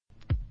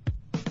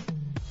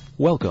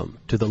Welcome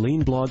to the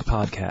Lean Blog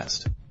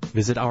Podcast.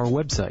 Visit our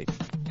website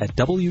at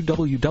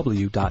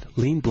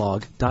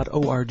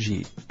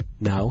www.leanblog.org.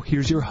 Now,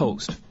 here's your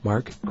host,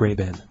 Mark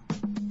Graban.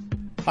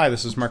 Hi,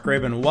 this is Mark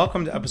Graban.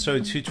 Welcome to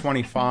episode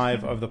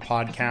 225 of the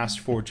podcast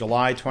for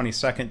July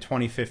 22nd,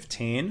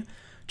 2015.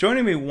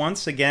 Joining me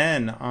once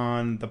again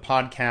on the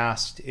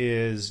podcast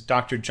is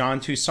Dr.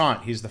 John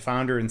Toussaint. He's the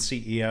founder and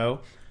CEO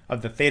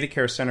of the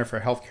ThedaCare Center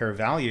for Healthcare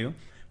Value.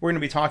 We're going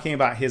to be talking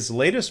about his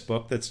latest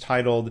book that's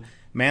titled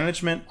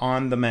Management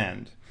on the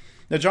Mend.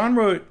 Now, John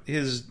wrote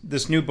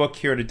this new book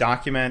here to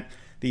document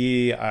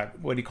the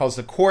what he calls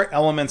the core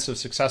elements of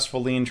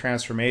successful lean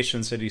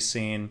transformations that he's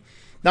seen,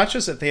 not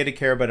just at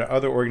ThedaCare, but at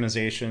other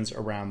organizations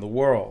around the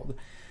world.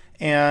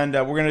 And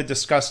we're going to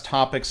discuss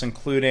topics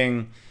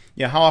including,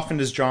 how often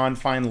does John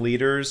find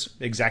leaders,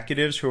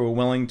 executives who are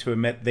willing to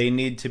admit they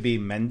need to be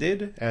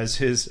mended, as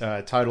his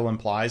title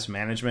implies,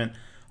 management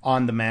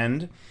on the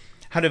mend?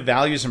 How do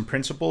values and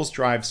principles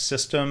drive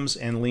systems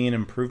and lean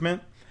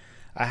improvement?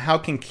 How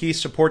can key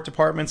support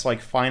departments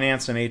like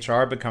finance and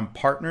HR become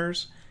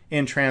partners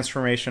in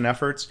transformation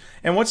efforts?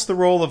 And what's the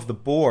role of the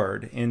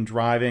board in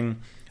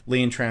driving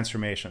lean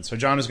transformation? So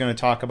John is going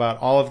to talk about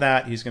all of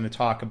that. He's going to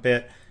talk a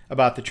bit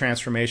about the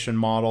transformation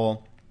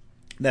model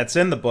that's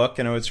in the book,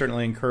 and I would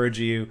certainly encourage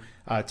you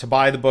to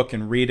buy the book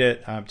and read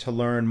it to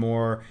learn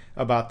more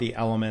about the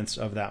elements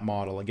of that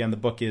model. Again, the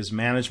book is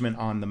Management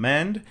on the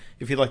Mend.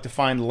 If you'd like to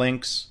find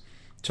links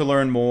to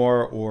learn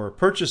more or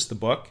purchase the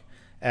book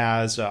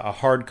as a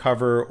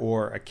hardcover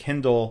or a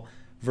Kindle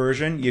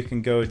version, you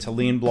can go to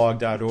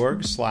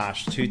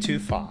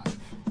leanblog.org/225.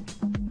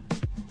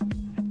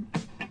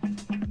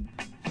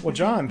 Well,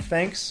 John,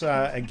 thanks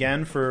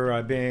again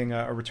for being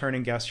a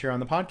returning guest here on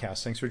the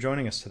podcast. Thanks for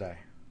joining us today.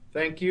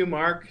 Thank you,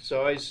 Mark. It's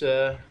always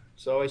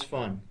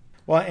fun.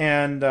 Well,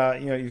 and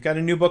you've got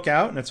a new book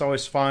out, and it's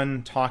always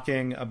fun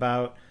talking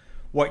about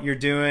what you're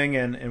doing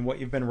and what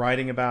you've been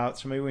writing about.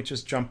 So maybe we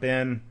just jump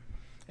in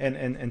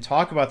and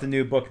talk about the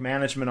new book,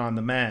 Management on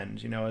the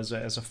Mend, as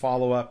a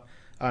follow-up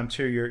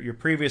to your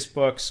previous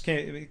books.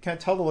 Can you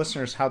tell the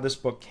listeners how this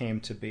book came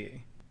to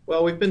be?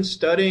 Well, we've been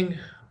studying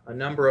a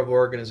number of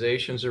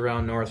organizations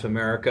around North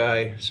America.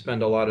 I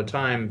spend a lot of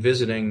time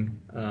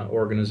visiting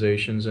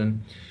organizations,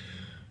 and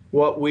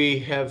what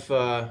we have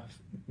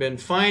been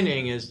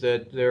finding is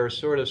that there are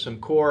sort of some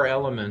core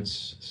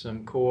elements,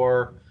 some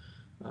core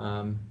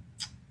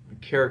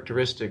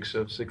characteristics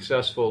of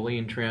successful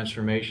lean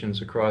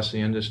transformations across the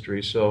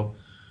industry. So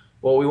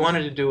what we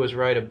wanted to do was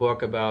write a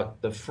book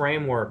about the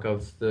framework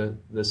of the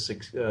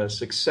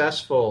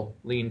successful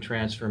lean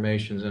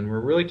transformations, and we're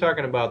really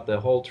talking about the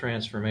whole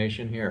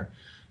transformation here,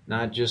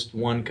 not just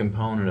one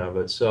component of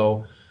it.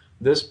 So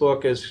this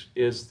book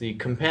is the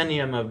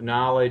compendium of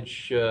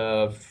knowledge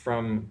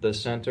from the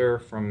center,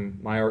 from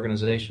my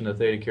organization, the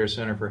ThedaCare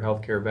Center for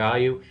Healthcare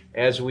Value,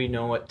 as we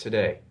know it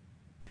today.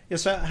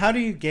 Yes. So how do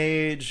you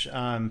gauge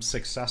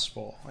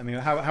successful? I mean,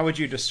 how would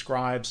you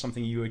describe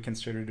something you would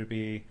consider to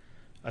be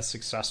a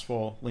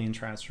successful lean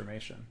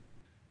transformation?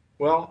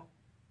 Well,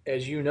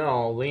 as you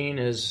know, lean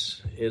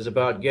is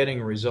about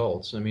getting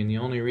results. I mean, the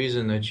only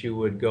reason that you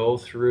would go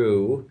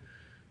through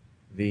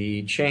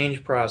the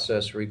change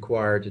process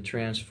required to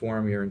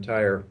transform your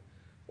entire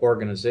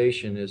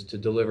organization is to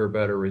deliver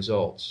better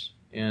results.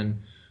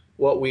 And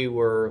what we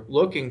were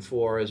looking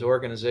for is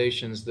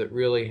organizations that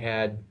really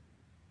had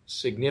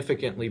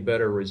significantly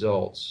better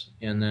results,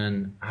 and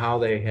then how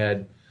they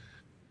had,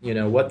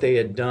 what they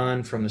had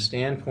done from the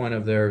standpoint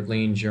of their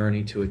lean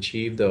journey to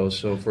achieve those.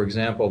 So, for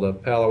example, the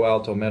Palo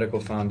Alto Medical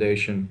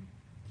Foundation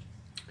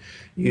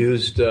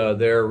used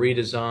their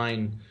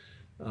redesign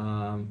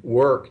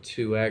work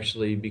to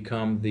actually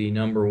become the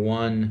number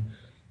one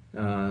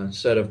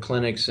set of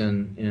clinics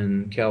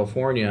in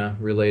California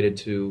related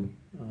to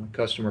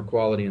customer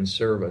quality and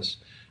service.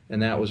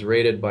 And that was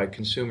rated by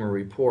Consumer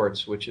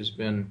Reports, which has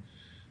been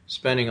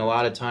spending a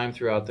lot of time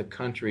throughout the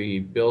country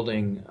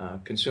building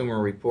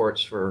consumer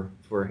reports for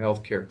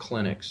healthcare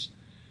clinics.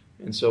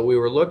 And so we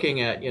were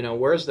looking at,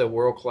 where's the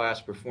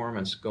world-class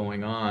performance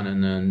going on,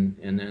 and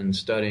then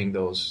studying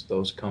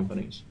those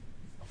companies.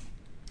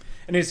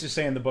 And as you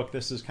say in the book,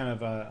 this is kind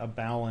of a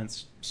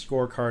balanced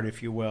scorecard,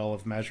 if you will,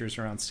 of measures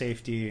around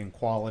safety and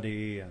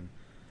quality and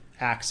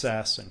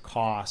access and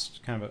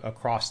cost, kind of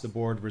across the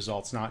board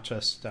results, not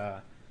just,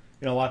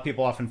 a lot of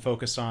people often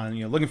focus on,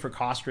 looking for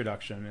cost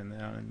reduction,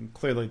 and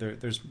clearly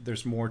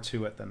there's more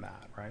to it than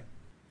that, right?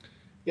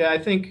 Yeah, I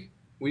think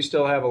we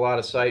still have a lot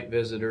of site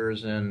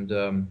visitors, and,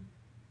 the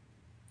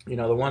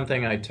one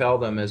thing I tell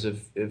them is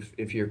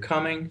if you're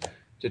coming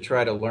to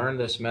try to learn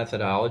this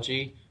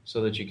methodology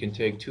so that you can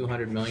take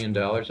 $200 million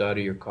out of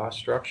your cost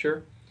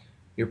structure,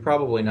 you're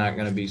probably not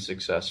going to be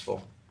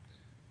successful.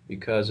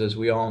 Because as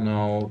we all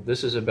know,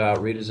 this is about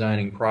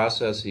redesigning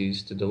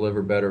processes to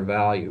deliver better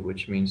value,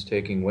 which means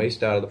taking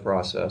waste out of the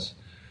process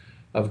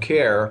of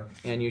care,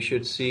 and you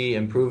should see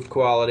improved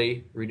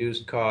quality,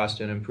 reduced cost,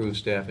 and improved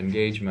staff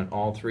engagement.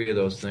 All three of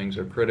those things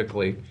are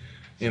critically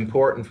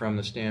important from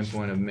the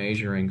standpoint of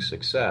measuring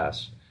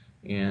success.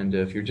 And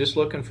if you're just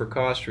looking for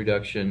cost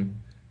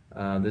reduction,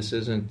 this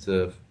isn't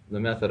the the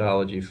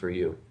methodology for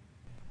you.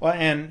 Well,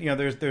 and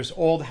there's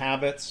old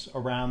habits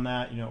around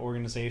that.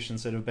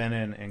 Organizations that have been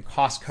in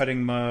cost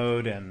cutting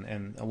mode,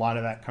 and a lot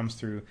of that comes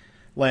through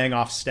laying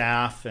off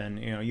staff. And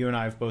you and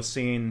I have both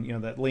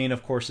seen that lean,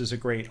 of course, is a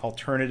great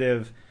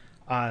alternative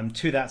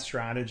to that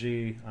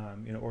strategy.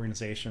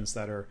 Organizations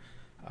that are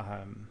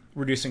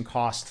reducing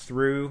cost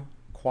through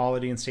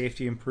quality and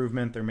safety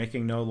improvement, they're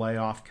making no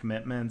layoff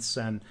commitments,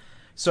 and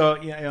so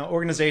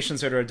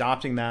organizations that are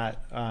adopting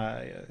that,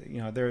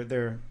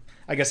 they're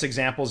I guess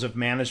examples of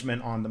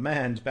management on the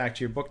mend. Back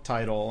to your book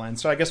title, and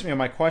so I guess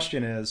my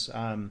question is,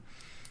 how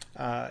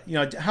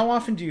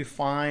often do you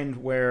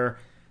find where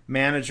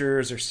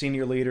managers or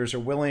senior leaders are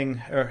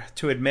willing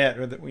to admit,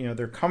 or that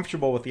they're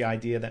comfortable with the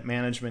idea that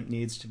management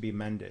needs to be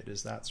mended?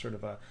 Is that sort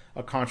of a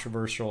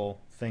controversial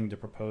thing to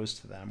propose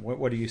to them?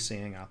 What are you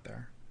seeing out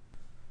there?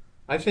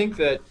 I think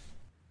that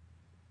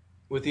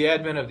with the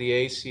advent of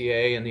the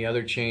ACA and the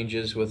other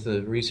changes with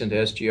the recent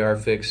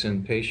SGR fix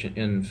in patient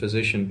and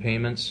physician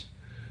payments,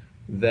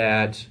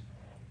 that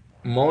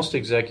most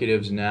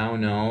executives now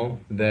know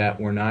that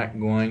we're not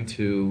going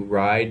to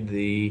ride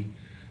the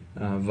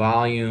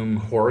volume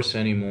horse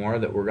anymore,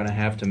 that we're going to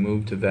have to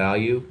move to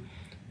value.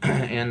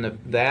 And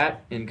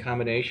that in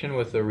combination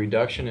with the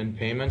reduction in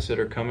payments that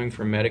are coming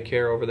from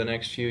Medicare over the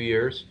next few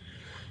years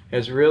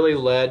has really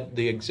led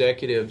the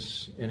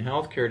executives in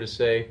healthcare to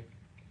say,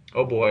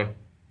 oh boy,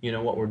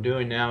 what we're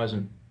doing now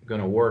isn't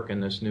going to work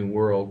in this new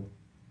world.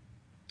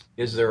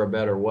 Is there a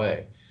better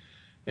way?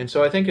 And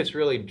so I think it's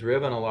really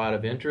driven a lot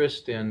of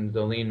interest in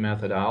the lean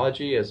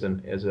methodology as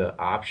an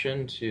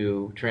option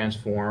to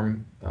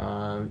transform,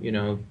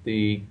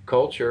 the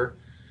culture.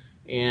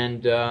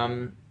 And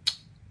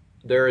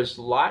there is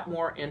a lot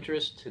more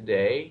interest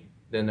today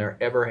than there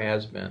ever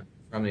has been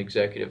from the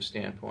executive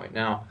standpoint.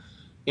 Now,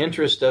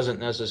 interest doesn't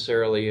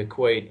necessarily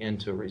equate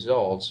into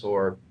results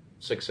or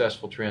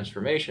successful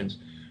transformations,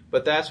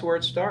 but that's where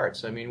it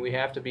starts. I mean, we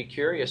have to be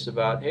curious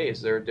about, hey,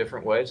 is there a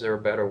different way? Is there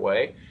a better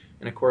way?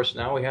 And of course,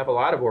 now we have a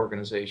lot of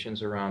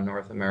organizations around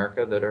North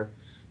America that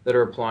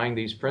are applying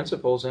these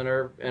principles and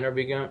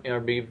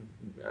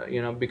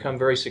become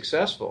very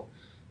successful.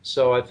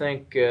 So I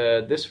think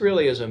this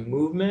really is a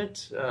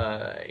movement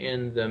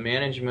in the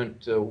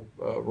management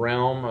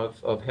realm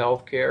of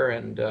healthcare,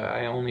 and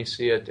I only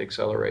see it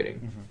accelerating.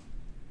 Mm-hmm.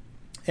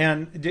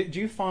 And do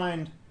you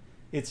find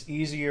it's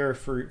easier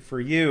for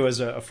you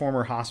as a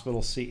former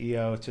hospital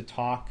CEO to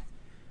talk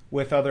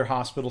with other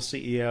hospital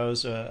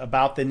CEOs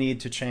about the need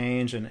to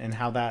change and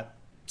how that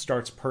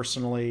starts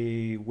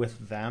personally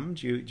with them?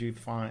 Do you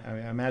find?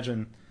 I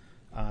imagine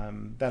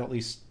that at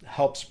least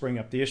helps bring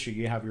up the issue.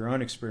 You have your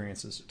own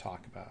experiences to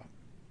talk about.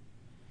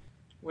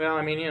 Well,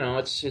 I mean,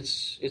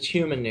 it's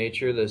human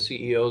nature. The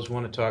CEOs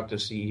want to talk to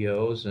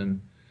CEOs,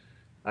 and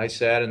I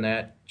sat in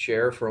that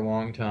chair for a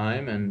long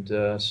time, and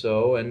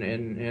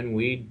and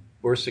we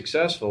were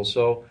successful.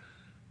 So,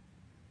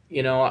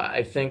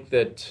 I think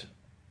that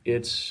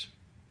it's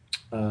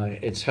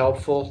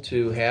helpful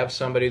to have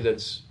somebody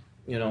that's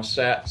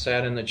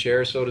sat in the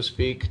chair, so to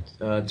speak,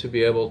 to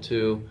be able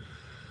to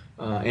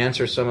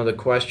answer some of the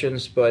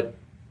questions. But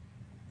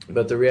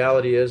the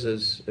reality is,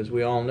 as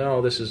we all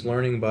know, this is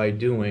learning by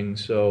doing.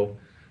 So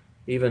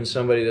even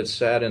somebody that's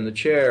sat in the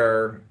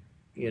chair,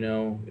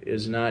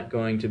 is not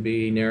going to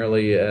be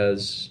nearly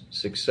as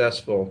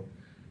successful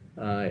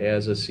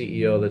as a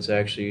CEO that's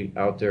actually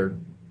out there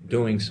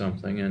doing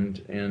something.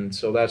 And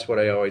so that's what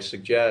I always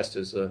suggest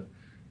is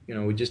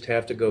we just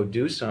have to go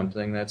do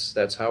something.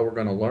 That's how we're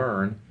going to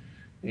learn.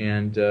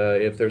 And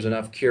if there's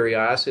enough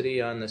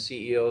curiosity on the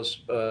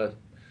CEO's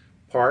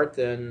part,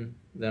 then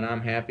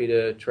I'm happy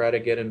to try to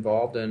get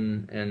involved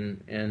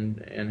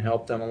and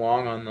help them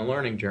along on the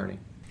learning journey.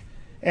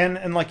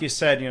 And like you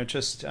said,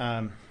 interest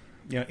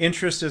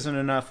isn't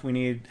enough. We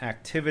need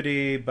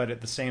activity, but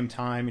at the same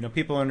time,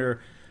 people are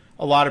under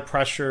a lot of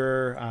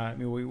pressure.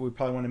 We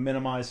probably want to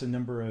minimize the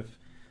number of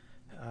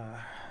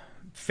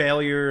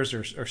failures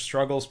or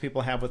struggles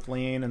people have with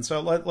lean. And so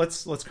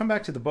let's come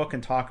back to the book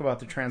and talk about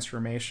the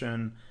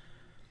transformation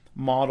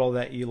model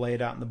that you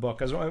laid out in the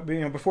book. As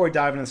before we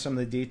dive into some of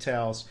the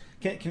details,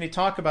 can you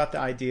talk about the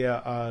idea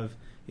of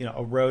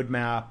a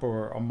roadmap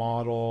or a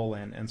model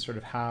and sort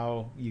of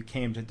how you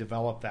came to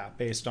develop that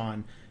based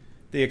on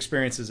the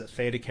experiences at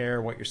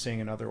ThedaCare, what you're seeing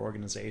in other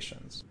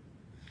organizations?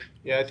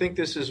 Yeah, I think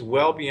this is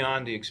well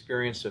beyond the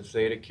experience of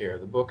ThedaCare.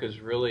 The book is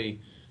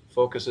really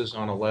focuses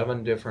on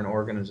 11 different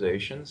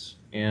organizations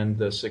and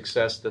the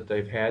success that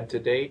they've had to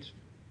date.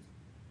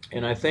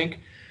 And I think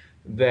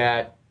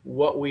that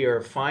what we are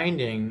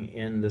finding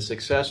in the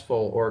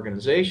successful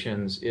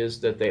organizations is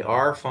that they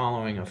are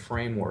following a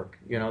framework.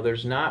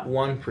 There's not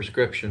one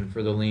prescription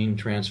for the lean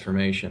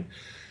transformation.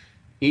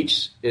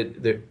 It's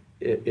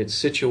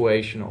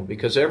situational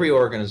because every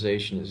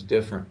organization is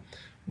different.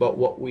 But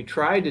what we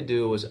tried to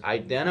do was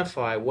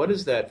identify what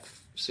is that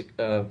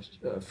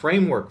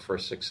framework for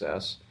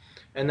success.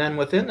 And then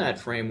within that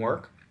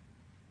framework,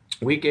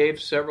 we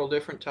gave several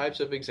different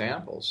types of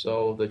examples.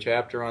 So the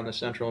chapter on the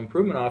Central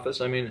Improvement Office,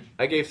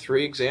 I gave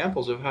 3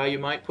 examples of how you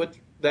might put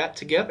that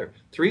together.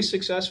 3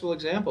 successful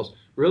examples,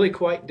 really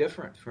quite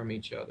different from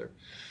each other.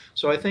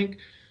 So I think,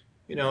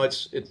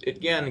 it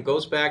again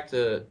goes back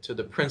to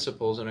the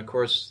principles, and of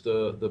course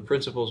the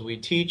principles we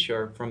teach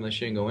are from the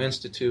Shingo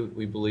Institute.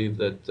 We believe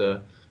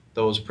that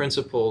those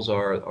principles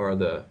are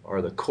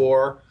the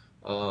core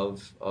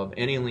of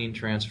any lean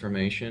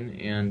transformation,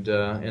 and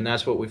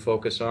that's what we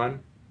focus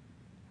on.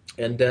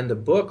 And then the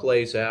book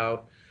lays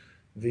out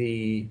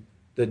the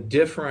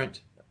different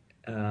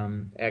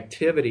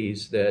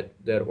activities that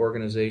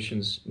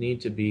organizations need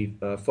to be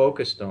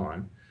focused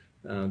on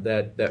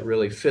that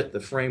really fit the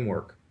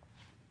framework.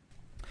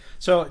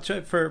 So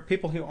for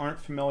people who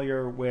aren't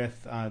familiar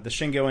with the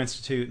Shingo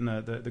Institute and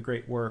the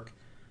great work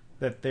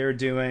that they're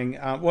doing,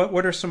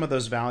 what are some of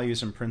those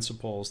values and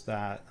principles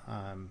that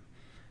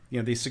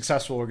these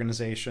successful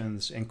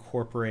organizations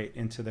incorporate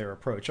into their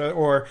approach?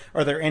 Or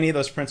are there any of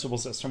those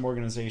principles that some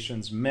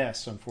organizations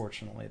miss,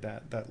 unfortunately,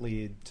 that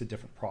lead to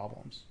different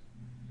problems?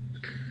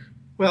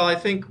 Well, I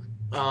think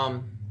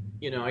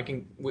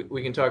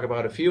we can talk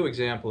about a few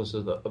examples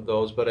of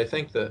those, but I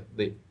think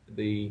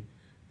the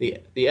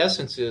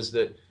essence is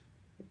that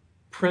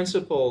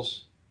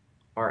principles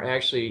are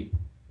actually,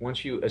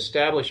 once you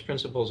establish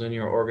principles in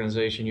your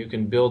organization, you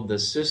can build the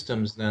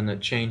systems then that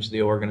change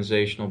the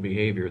organizational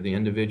behavior, the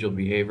individual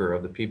behavior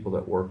of the people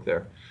that work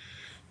there.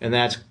 And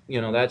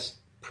that's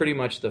pretty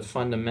much the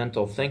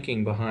fundamental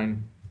thinking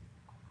behind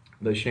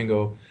the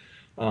Shingo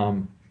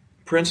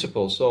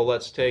principles. So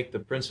let's take the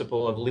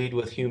principle of lead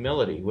with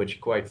humility,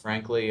 which quite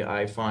frankly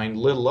I find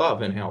little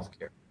of in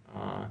healthcare.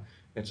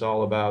 It's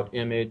all about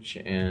image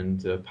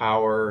and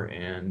power,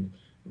 and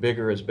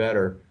bigger is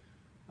better.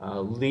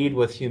 Lead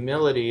with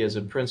humility is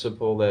a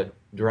principle that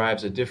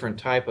drives a different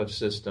type of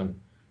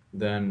system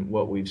than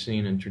what we've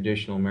seen in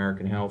traditional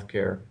American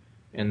healthcare,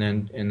 and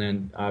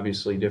then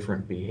obviously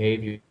different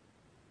behavior.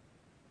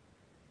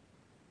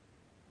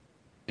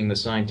 The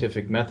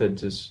scientific method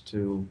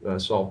to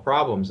solve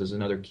problems is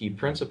another key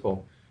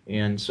principle.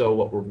 And so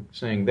what we're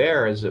saying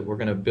there is that we're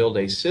going to build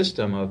a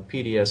system of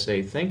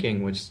PDSA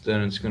thinking, which then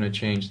is going to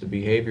change the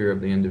behavior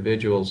of the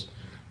individuals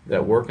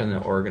that work in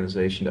the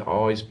organization to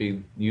always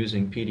be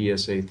using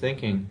PDSA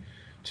thinking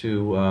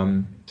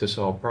to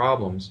solve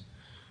problems.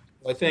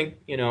 I think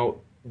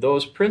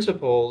those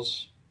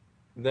principles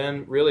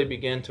then really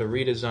begin to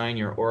redesign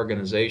your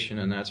organization,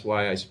 and that's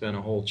why I spent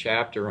a whole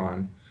chapter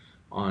on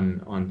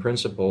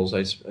principles.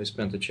 I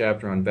spent a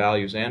chapter on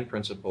values and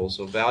principles.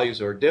 So values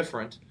are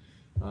different.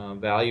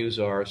 Values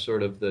are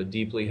sort of the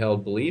deeply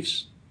held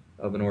beliefs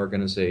of an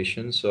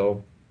organization.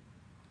 So,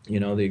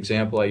 the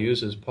example I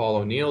use is Paul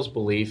O'Neill's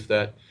belief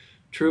that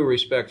true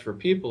respect for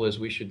people is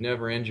we should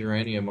never injure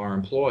any of our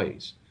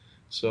employees.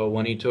 So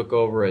when he took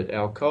over at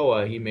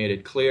Alcoa, he made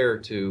it clear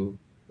to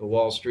the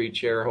Wall Street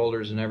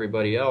shareholders and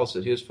everybody else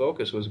that his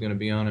focus was going to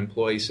be on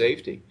employee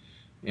safety.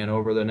 And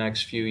over the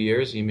next few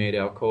years, he made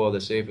Alcoa the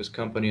safest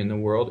company in the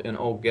world. And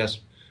guess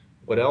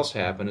what else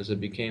happened is it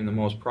became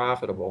one of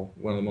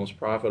the most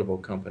profitable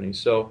companies.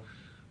 So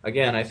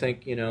again, I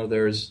think,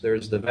 there's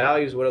the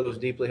values, what are those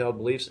deeply held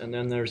beliefs, and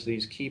then there's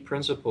these key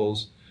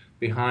principles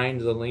behind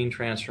the lean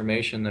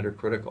transformation that are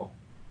critical.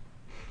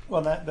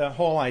 Well, the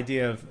whole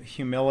idea of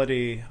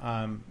humility,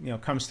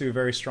 comes through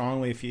very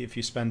strongly if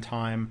you spend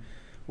time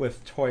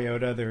with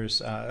Toyota. There's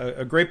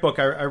a great book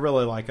I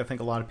really like. I think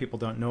a lot of people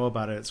don't know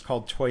about it. It's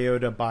called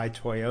Toyota by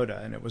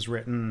Toyota, and it was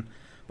written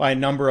by a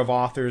number of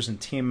authors and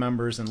team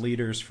members and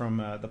leaders from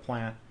the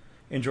plant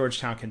in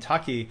Georgetown,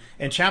 Kentucky.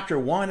 And chapter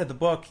 1 of the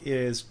book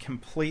is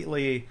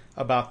completely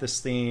about this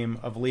theme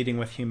of leading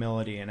with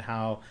humility, and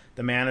how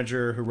the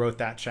manager who wrote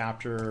that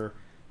chapter,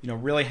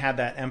 really had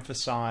that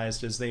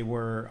emphasized as they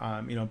were,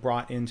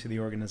 brought into the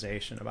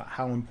organization, about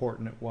how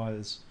important it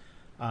was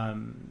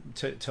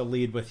to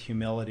lead with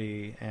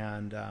humility.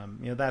 And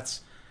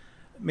that's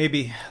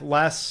maybe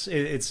less.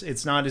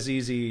 It's not as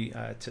easy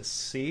to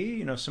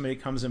see. Somebody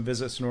comes and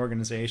visits an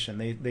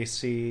organization, they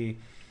see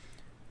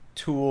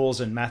tools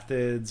and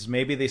methods,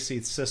 maybe they see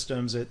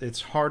systems.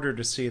 It's harder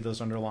to see those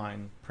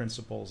underlying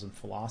principles and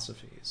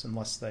philosophies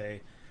unless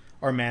they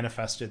are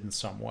manifested in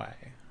some way.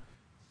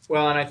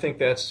 Well, and I think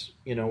that's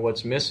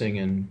what's missing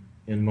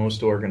in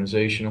most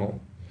organizational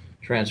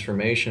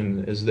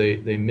transformation is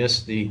they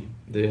miss the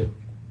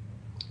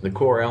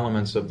core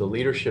elements of the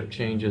leadership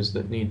changes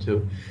that need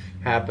to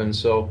happen.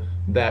 So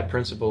that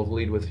principle of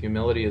lead with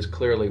humility is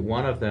clearly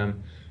one of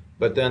them.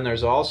 But then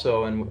there's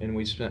also, and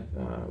we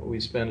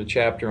spend a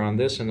chapter on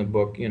this in the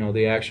book,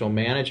 the actual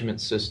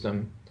management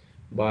system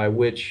by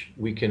which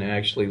we can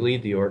actually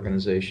lead the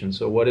organization.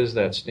 So what is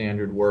that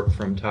standard work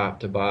from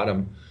top to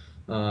bottom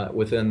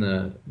within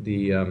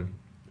the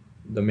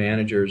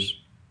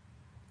managers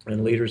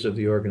and leaders of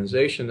the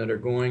organization that are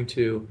going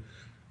to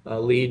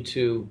lead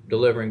to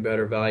delivering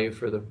better value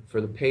for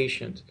the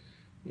patient?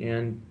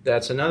 And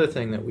that's another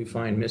thing that we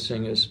find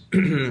missing is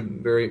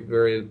very,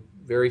 very,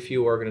 very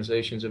few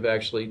organizations have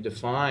actually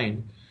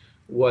defined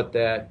what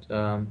that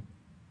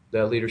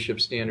leadership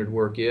standard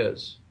work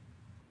is.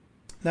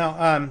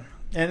 Now,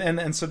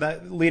 and so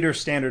that leader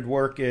standard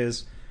work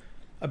is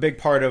a big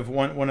part of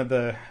one of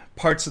the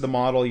parts of the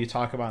model you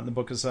talk about in the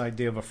book is the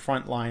idea of a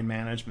frontline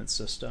management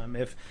system.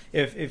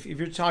 If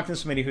you're talking to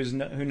somebody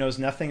who knows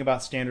nothing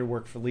about standard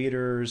work for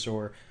leaders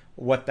or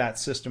what that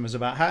system is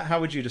about, how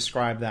would you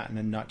describe that in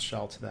a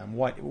nutshell to them?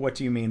 What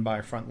do you mean by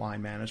a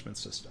frontline management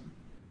system?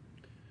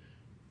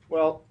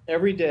 Well,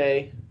 every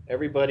day,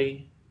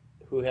 everybody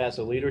who has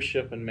a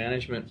leadership and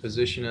management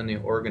position in the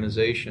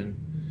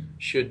organization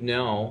should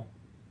know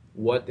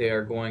what they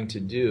are going to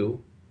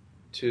do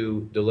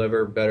to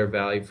deliver better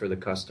value for the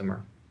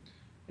customer.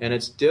 And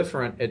it's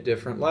different at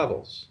different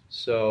levels.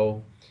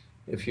 So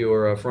if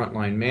you're a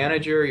frontline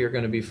manager, you're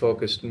going to be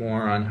focused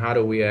more on how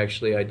do we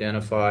actually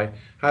identify,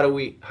 how do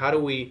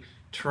we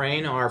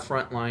train our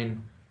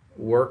frontline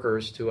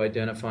workers to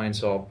identify and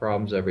solve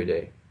problems every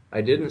day.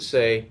 I didn't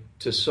say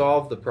to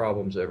solve the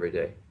problems every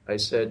day. I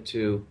said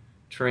to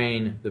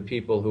train the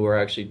people who are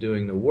actually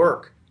doing the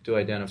work to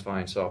identify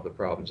and solve the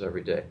problems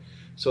every day.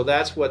 So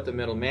that's what the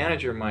middle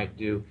manager might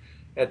do.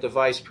 At the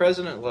vice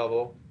president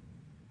level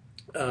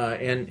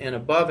and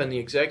above in the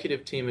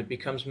executive team, it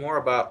becomes more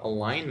about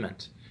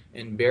alignment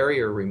and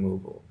barrier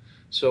removal.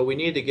 So we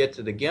need to get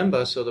to the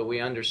Gemba so that we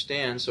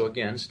understand. So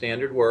again,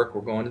 standard work,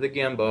 we're going to the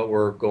Gemba,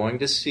 we're going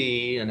to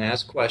see and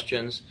ask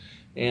questions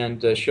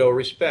and show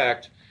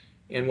respect.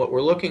 And what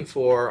we're looking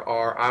for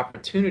are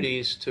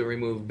opportunities to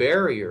remove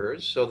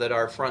barriers so that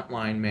our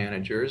frontline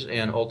managers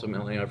and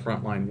ultimately our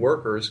frontline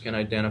workers can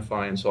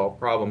identify and solve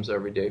problems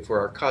every day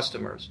for our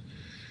customers.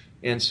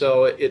 And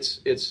so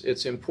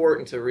it's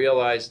important to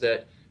realize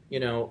that,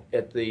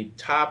 at the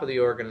top of the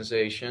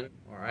organization,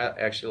 or I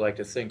actually like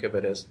to think of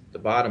it as the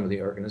bottom of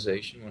the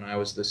organization. When I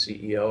was the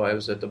CEO, I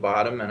was at the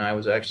bottom and I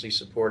was actually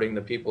supporting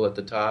the people at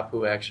the top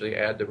who actually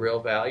add the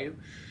real value.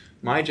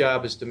 My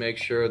job is to make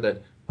sure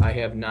that I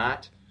have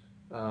not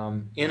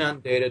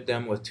inundated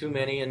them with too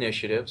many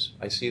initiatives.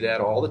 I see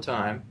that all the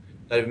time.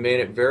 That have made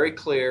it very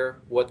clear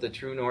what the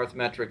true north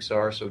metrics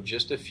are, so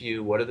just a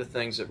few. What are the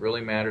things that really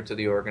matter to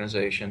the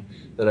organization?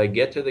 That I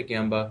get to the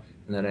Gemba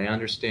and that I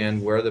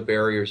understand where the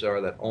barriers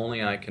are that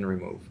only I can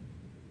remove.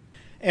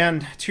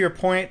 And to your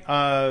point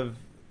of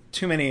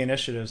too many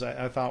initiatives,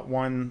 I thought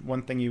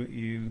one thing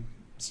you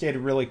stated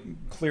really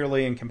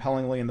clearly and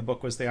compellingly in the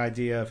book was the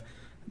idea of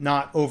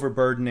not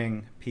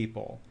overburdening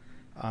people.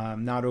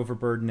 Not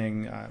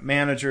overburdening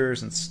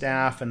managers and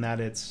staff, and that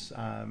it's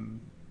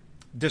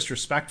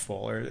disrespectful,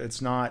 or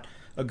it's not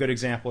a good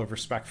example of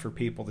respect for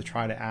people to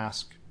try to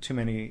ask too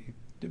many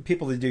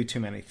people to do too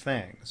many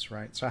things,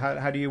 right? So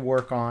how do you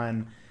work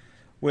on,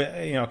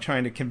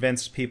 trying to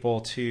convince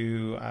people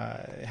to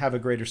have a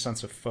greater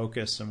sense of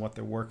focus in what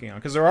they're working on?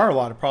 Because there are a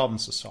lot of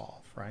problems to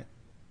solve, right?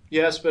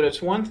 Yes, but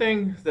it's one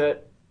thing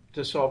that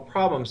to solve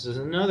problems is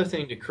another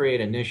thing to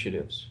create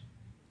initiatives.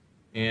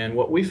 And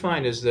what we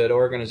find is that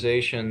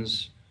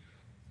organizations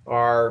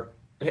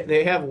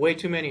they have way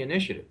too many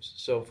initiatives.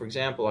 So, for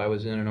example, I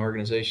was in an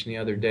organization the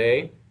other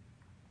day,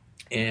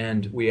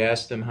 and we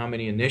asked them how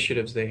many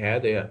initiatives they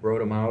had. They wrote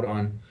them out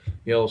on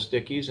yellow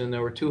stickies, and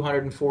there were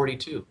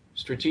 242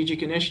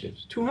 strategic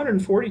initiatives.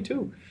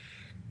 242.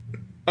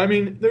 I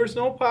mean, there's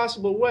no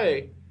possible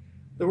way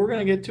that we're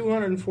going to get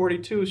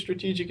 242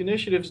 strategic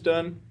initiatives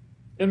done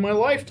in my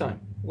lifetime,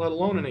 let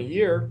alone in a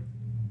year.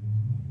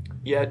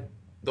 Yet,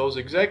 those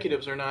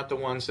executives are not the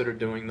ones that are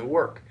doing the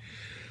work.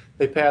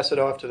 They pass it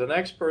off to the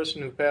next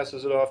person who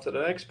passes it off to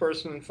the next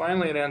person, and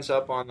finally it ends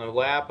up on the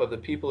lap of the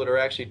people that are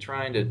actually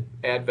trying to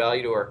add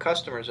value to our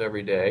customers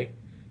every day.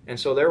 And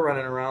so they're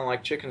running around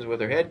like chickens with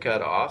their head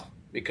cut off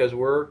because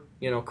we're,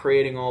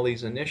 creating all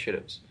these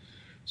initiatives.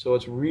 So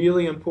it's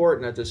really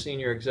important at the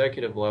senior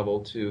executive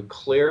level to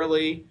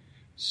clearly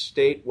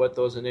state what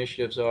those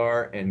initiatives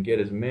are and get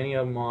as many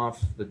of them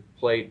off the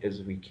plate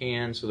as we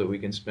can so that we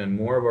can spend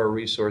more of our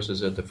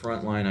resources at the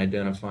front line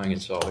identifying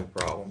and solving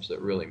problems that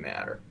really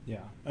matter.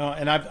 Yeah,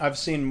 and I've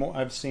seen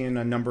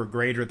a number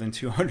greater than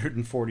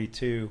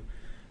 242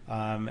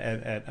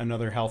 at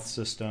another health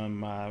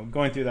system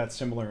going through that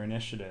similar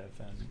initiative,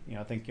 and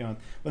I think when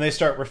they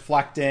start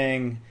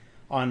reflecting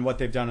on what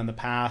they've done in the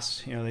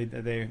past,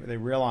 they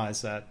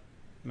realize that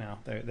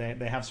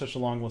they have such a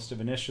long list of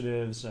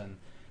initiatives and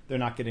they're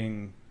not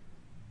being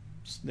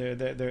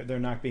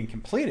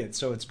completed.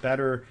 So it's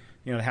better,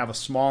 to have a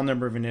small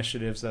number of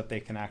initiatives that they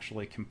can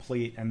actually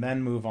complete and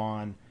then move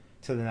on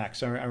to the next.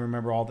 So I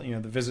remember all the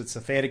visits to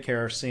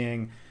ThedaCare,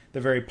 seeing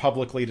the very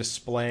publicly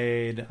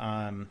displayed,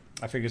 I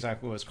forget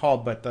exactly what it was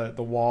called, but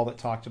the wall that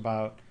talked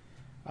about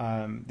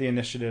the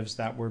initiatives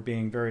that were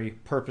being very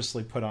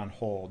purposely put on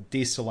hold,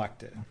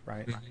 deselected,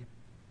 right?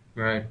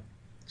 Right.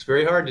 It's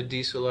very hard to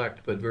deselect,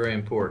 but very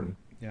important.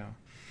 Yeah.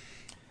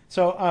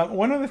 So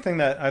one other thing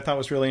that I thought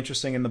was really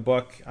interesting in the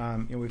book,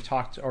 we've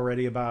talked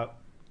already about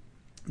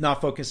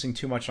not focusing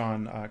too much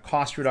on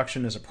cost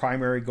reduction as a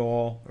primary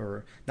goal,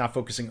 or not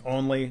focusing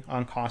only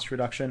on cost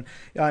reduction.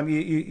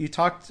 You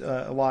talked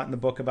a lot in the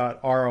book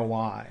about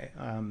ROI,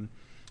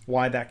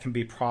 why that can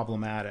be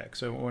problematic.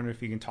 So I wonder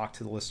if you can talk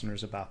to the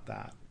listeners about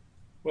that.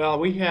 Well,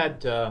 we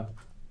had to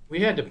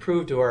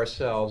prove to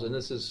ourselves, and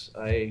this is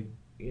I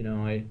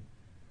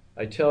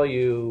tell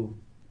you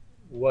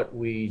what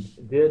we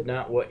did,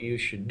 not what you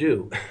should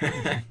do.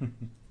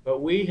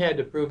 But we had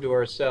to prove to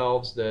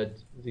ourselves that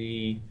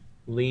the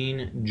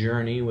lean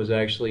journey was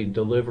actually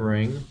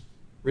delivering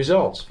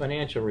results,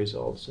 financial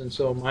results. And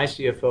so my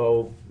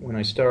CFO, when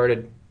I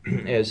started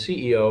as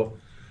CEO,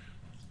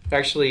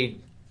 actually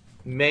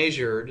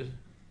measured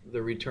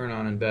the return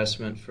on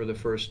investment for the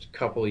first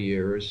couple of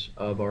years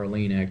of our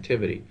lean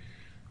activity.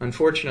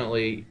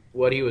 Unfortunately,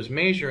 what he was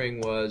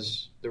measuring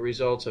was the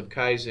results of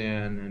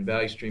Kaizen and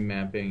value stream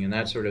mapping and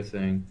that sort of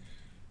thing,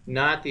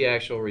 not the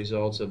actual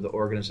results of the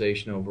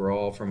organization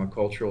overall from a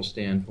cultural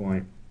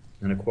standpoint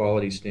and a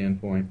quality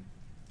standpoint.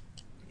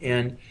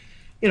 And,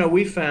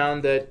 we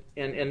found that,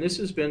 and this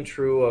has been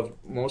true of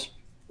most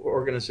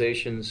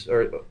organizations,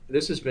 or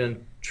this has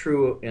been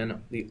true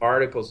in the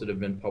articles that have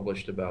been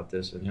published about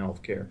this in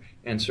healthcare,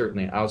 and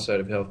certainly outside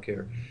of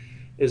healthcare,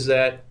 is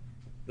that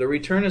the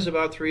return is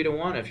about 3 to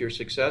 1 if you're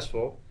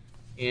successful.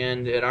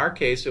 And in our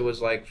case, it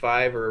was like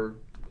 5, or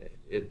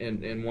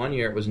in 1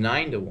 year it was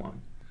 9 to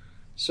 1.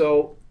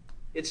 So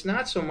it's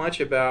not so much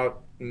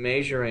about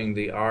measuring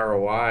the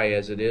ROI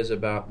as it is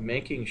about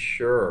making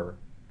sure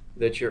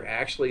that you're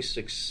actually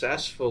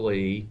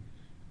successfully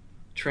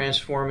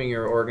transforming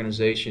your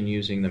organization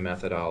using the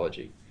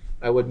methodology.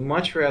 I would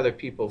much rather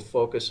people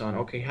focus on,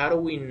 okay, how do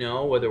we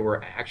know whether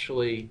we're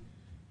actually,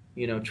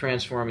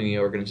 transforming the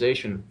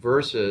organization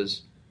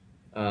versus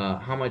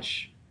how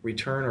much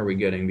return are we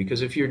getting?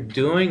 Because if you're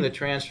doing the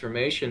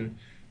transformation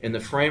in the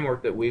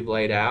framework that we've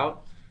laid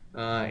out,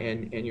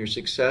 and you're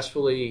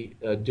successfully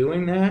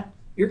doing that,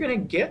 you're going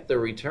to get the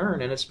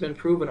return, and it's been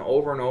proven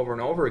over and over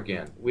and over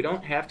again. We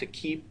don't have to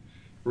keep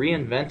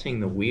reinventing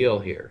the wheel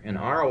here, and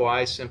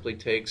ROI simply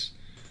takes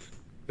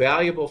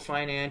valuable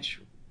finance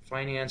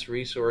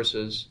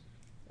resources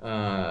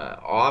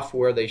off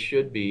where they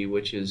should be,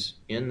 which is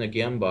in the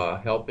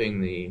Gemba,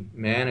 helping the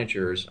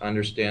managers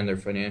understand their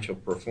financial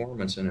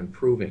performance and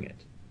improving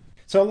it.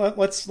 So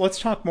let's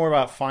talk more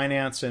about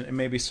finance and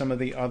maybe some of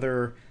the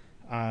other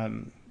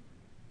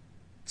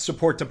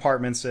support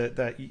departments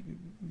that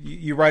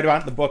you write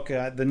about in the book,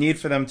 the need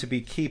for them to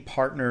be key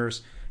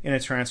partners in a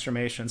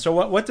transformation. So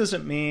what does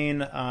it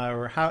mean,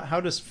 or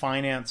how does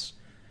finance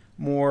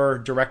more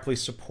directly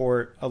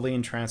support a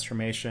lean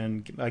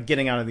transformation,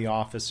 getting out of the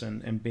office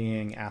and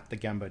being at the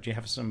Gemba? Do you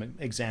have some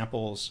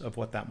examples of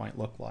what that might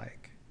look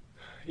like?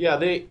 Yeah,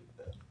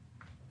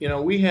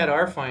 we had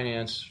our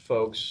finance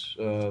folks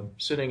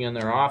sitting in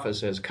their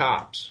office as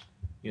cops,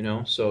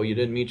 so you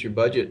didn't meet your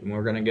budget and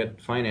we're going to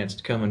get finance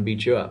to come and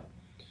beat you up.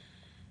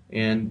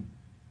 And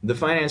the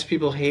finance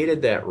people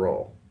hated that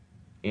role,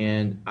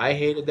 and I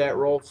hated that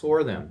role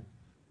for them.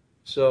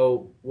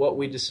 So what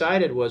we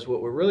decided was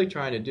what we're really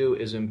trying to do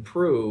is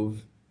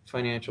improve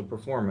financial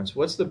performance.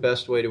 What's the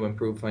best way to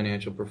improve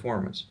financial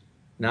performance?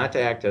 Not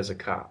to act as a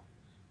cop,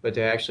 but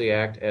to actually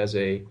act as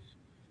a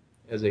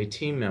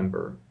team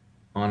member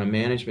on a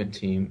management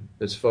team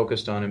that's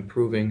focused on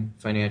improving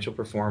financial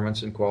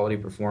performance and quality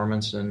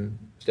performance and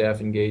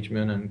staff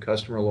engagement and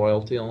customer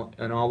loyalty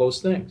and all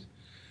those things.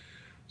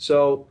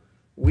 So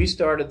we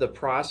started the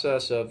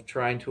process of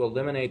trying to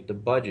eliminate the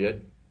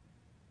budget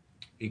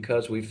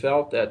because we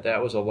felt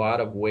that was a lot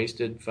of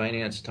wasted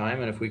finance time,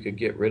 and if we could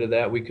get rid of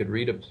that, we could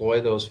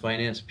redeploy those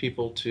finance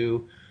people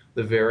to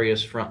the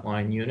various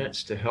frontline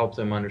units to help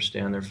them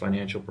understand their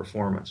financial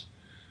performance.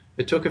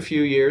 It took a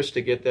few years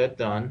to get that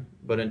done,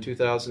 but in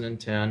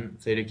 2010,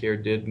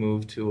 ThedaCare did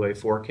move to a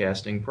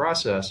forecasting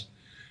process.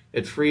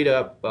 It freed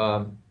up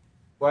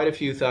quite a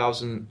few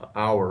thousand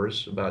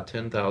hours, about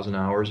 10,000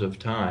 hours of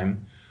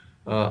time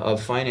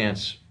of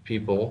finance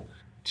people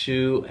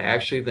to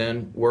actually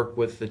then work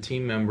with the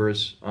team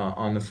members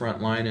on the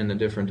front line in the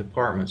different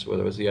departments,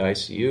 whether it was the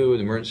ICU,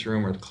 the emergency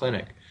room, or the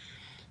clinic.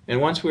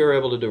 And once we were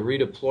able to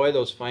redeploy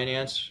those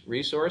finance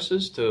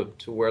resources to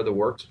where the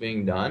work's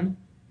being done,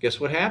 guess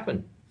what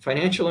happened?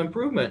 Financial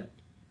improvement.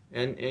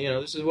 And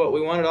this is what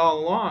we wanted all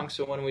along.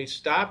 So when we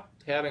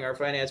stopped having our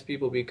finance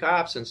people be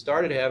cops and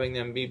started having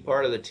them be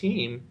part of the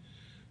team,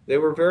 they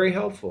were very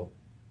helpful.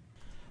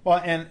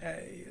 Well, and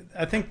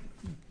I think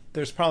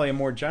there's probably a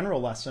more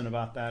general lesson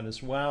about that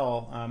as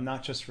well,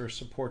 not just for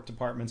support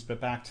departments, but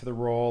back to the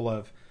role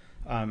of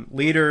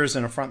leaders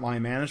in a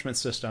frontline management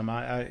system.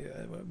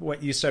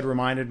 What you said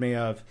reminded me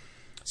of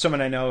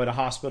someone I know at a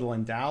hospital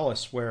in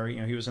Dallas where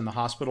he was in the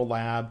hospital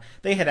lab.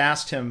 They had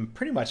asked him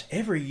pretty much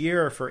every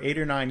year for 8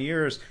 or 9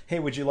 years, hey,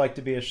 would you like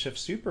to be a shift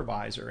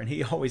supervisor? And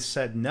he always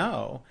said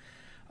no.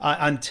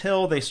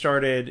 Until they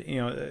started,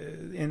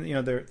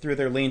 through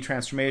their lean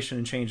transformation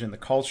and change in the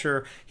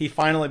culture, he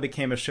finally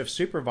became a shift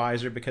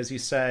supervisor because he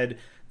said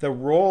the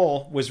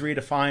role was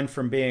redefined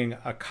from being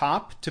a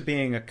cop to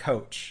being a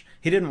coach.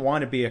 He didn't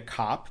want to be a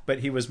cop, but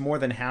he was more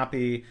than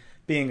happy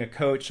being a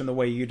coach in the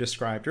way you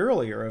described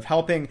earlier, of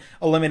helping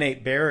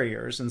eliminate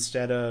barriers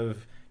instead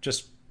of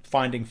just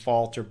finding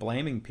fault or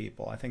blaming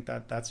people. I think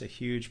that's a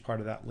huge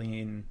part of that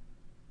lean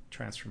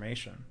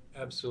transformation.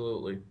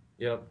 Absolutely.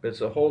 Yep, it's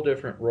a whole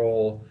different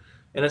role,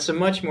 and it's a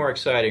much more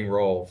exciting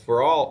role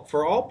for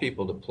all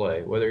people to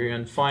play, whether you're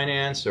in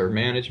finance or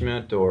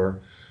management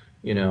or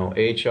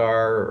HR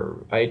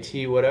or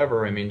IT,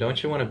 whatever. I mean,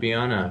 don't you want to be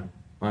on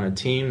a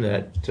team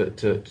that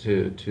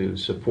to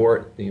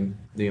support the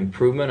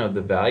improvement of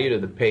the value to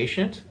the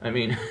patient? I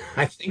mean,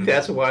 I think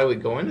that's why we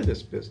go into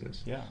this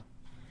business. Yeah.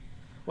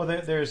 Well,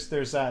 there's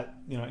that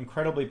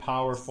incredibly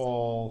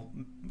powerful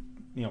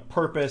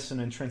purpose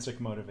and intrinsic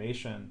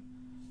motivation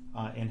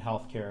in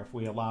healthcare if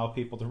we allow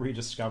people to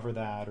rediscover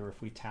that, or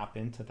if we tap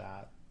into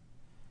that.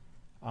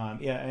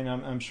 And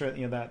I'm sure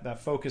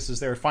that focus is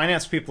there.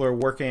 Finance people are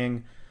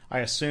working, I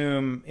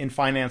assume, in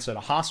finance at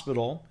a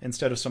hospital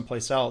instead of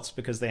someplace else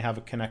because they have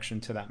a connection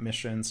to that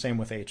mission. Same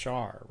with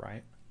HR,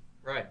 right?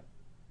 Right.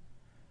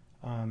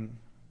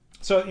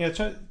 So,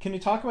 can you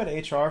talk about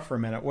HR for a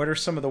minute? What are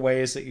some of the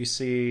ways that you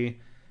see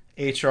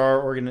HR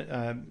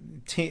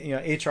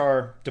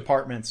HR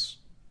departments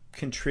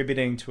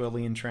contributing to a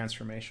lean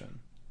transformation?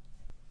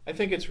 I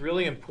think it's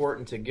really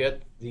important to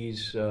get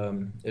these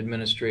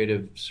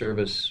administrative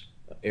service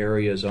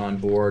areas on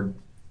board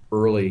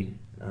early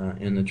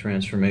in the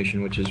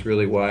transformation, which is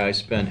really why I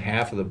spent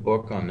half of the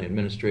book on the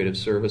administrative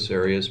service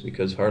areas,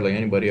 because hardly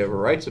anybody ever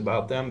writes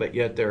about them, but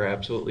yet they're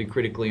absolutely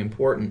critically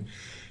important.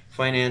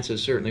 Finance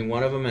is certainly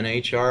one of them, and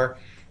HR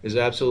is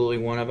absolutely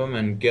one of them.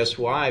 And guess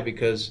why?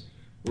 Because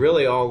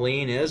really all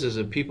lean is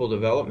a people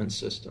development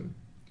system.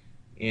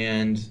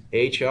 And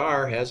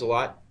HR has a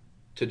lot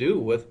to do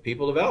with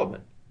people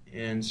development.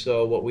 And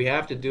so what we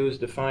have to do is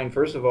define,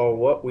 first of all,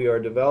 what we are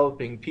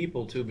developing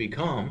people to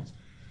become.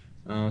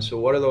 So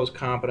what are those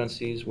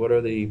competencies? What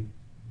are the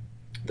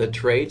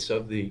traits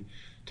of the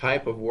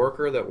type of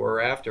worker that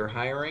we're after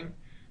hiring?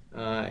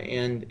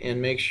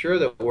 And make sure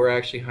that we're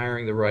actually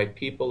hiring the right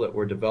people, that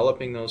we're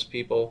developing those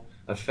people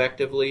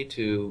effectively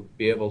to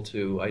be able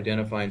to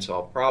identify and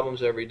solve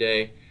problems every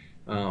day.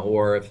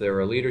 Or if they're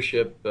a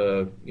leadership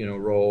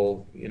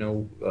role,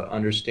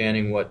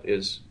 understanding what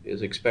is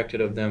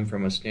expected of them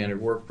from a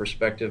standard work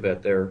perspective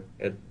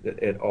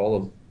at all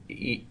of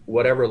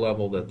whatever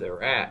level that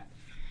they're at.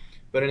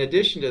 But in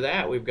addition to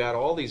that, we've got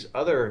all these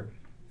other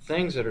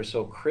things that are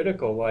so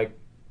critical, like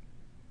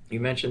you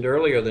mentioned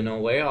earlier, the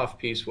no layoff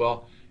piece.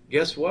 Well,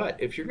 guess what?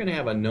 If you're going to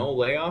have a no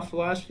layoff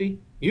philosophy,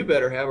 you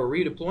better have a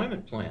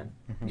redeployment plan.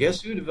 Mm-hmm. Guess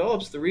who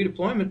develops the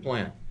redeployment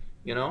plan?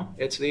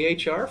 It's the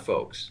HR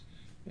folks.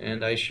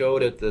 And I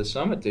showed at the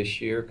summit this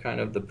year kind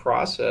of the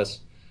process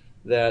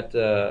that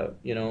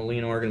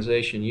lean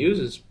organization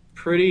uses.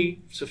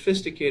 Pretty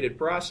sophisticated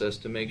process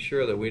to make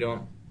sure that we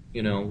don't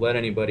let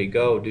anybody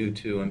go due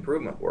to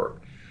improvement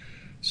work.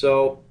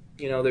 So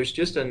there's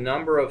just a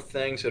number of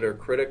things that are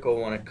critical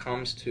when it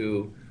comes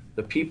to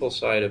the people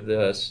side of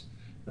this,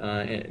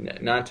 and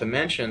not to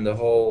mention the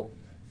whole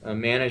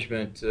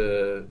management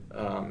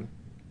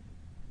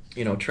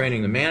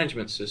training the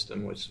management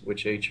system,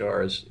 which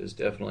HR is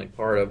definitely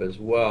part of as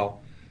well.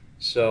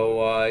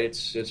 So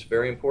it's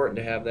very important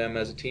to have them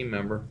as a team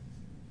member.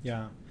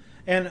 Yeah.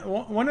 And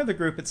one other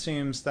group it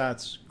seems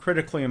that's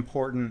critically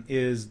important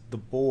is the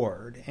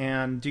board.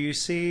 And do you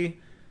see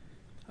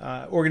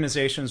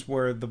organizations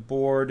where the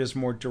board is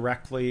more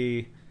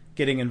directly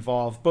getting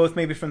involved, both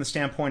maybe from the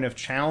standpoint of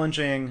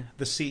challenging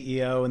the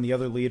CEO and the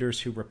other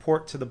leaders who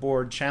report to the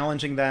board,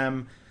 challenging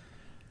them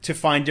to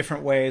find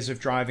different ways of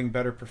driving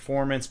better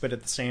performance, but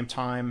at the same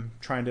time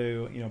trying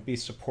to be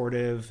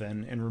supportive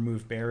and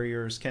remove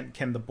barriers?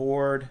 Can the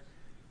board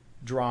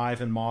drive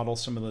and model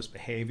some of those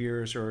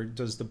behaviors, or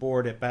does the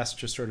board at best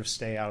just sort of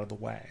stay out of the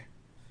way?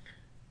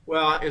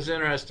 Well, it's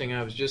interesting.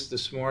 I was just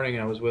this morning,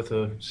 I was with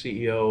a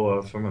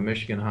CEO from a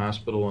Michigan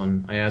hospital,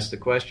 and I asked the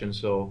question,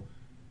 so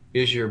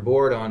is your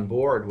board on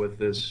board with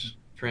this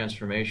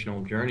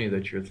transformational journey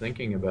that you're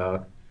thinking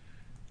about?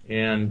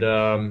 And,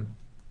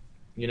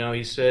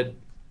 he said,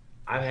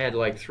 I've had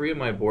like 3 of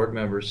my board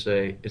members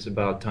say it's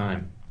about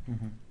time.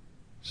 Mm-hmm.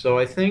 So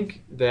I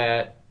think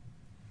that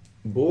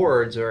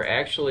boards are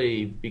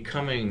actually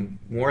becoming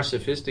more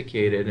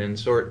sophisticated, and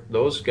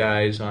those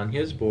guys on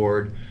his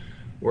board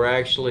were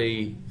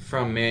actually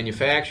from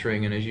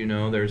manufacturing, and as you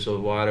know, there's a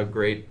lot of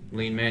great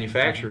lean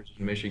manufacturers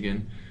in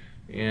Michigan,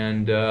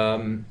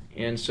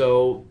 and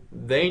so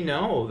they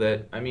know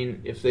that,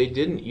 if they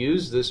didn't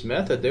use this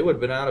method, they would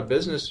have been out of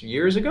business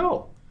years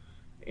ago,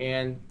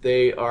 and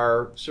they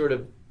are sort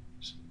of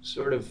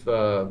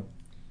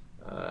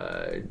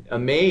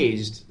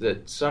amazed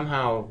that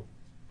somehow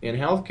in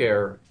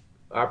healthcare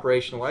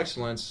operational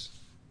excellence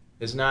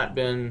has not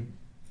been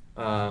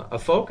a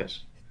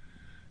focus.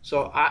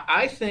 So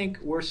I think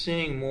we're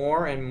seeing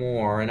more and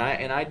more, and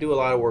I do a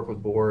lot of work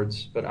with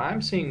boards, but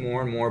I'm seeing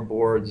more and more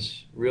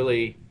boards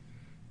really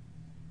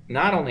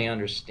not only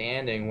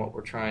understanding what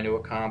we're trying to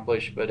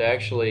accomplish, but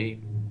actually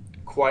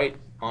quite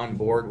on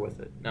board with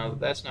it. Now,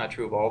 that's not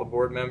true of all the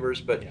board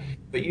members, but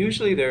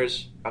usually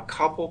there's a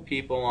couple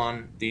people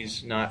on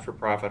these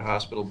not-for-profit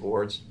hospital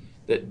boards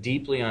that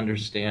deeply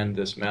understand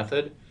this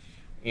method,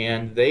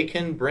 and they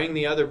can bring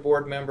the other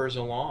board members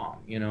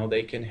along.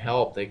 They can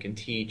help, they can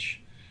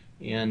teach,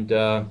 and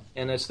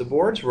it's the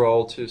board's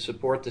role to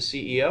support the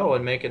CEO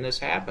in making this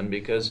happen,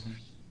 because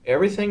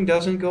everything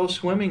doesn't go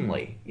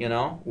swimmingly.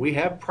 We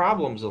have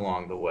problems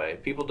along the way.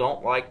 People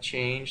don't like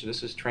change.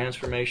 This is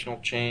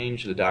transformational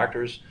change. The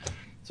doctors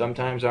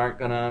sometimes aren't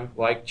going to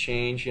like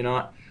change,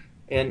 and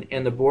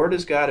the board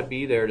has got to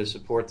be there to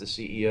support the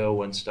CEO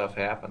when stuff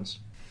happens.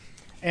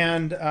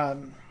 And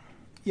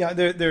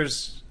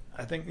there's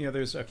I think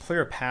there's a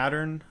clear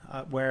pattern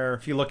where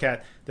if you look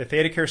at the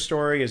ThedaCare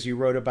story, as you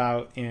wrote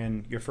about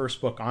in your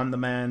first book, On the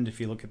Mend, if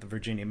you look at the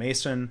Virginia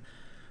Mason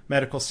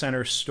Medical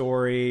Center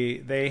story,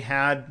 they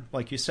had,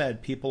 like you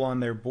said, people on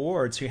their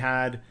boards who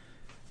had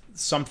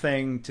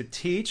something to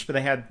teach, but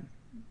they had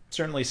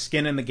certainly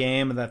skin in the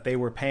game, and that they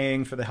were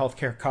paying for the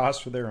healthcare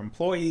costs for their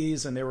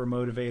employees, and they were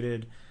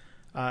motivated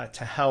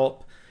to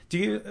help. Do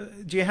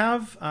you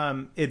have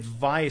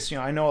advice?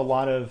 I know a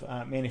lot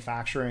of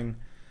manufacturing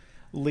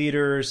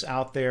leaders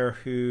out there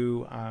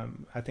who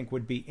I think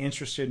would be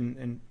interested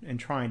in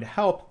trying to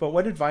help, but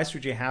what advice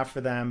would you have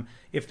for them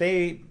if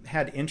they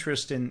had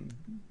interest in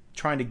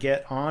trying to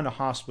get on a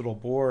hospital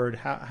board?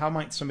 How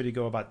might somebody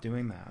go about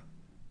doing that?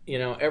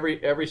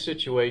 Every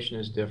situation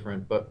is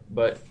different, but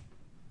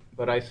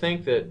I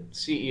think that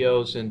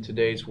CEOs in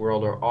today's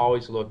world are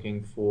always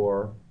looking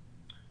for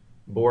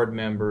board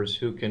members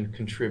who can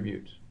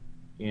contribute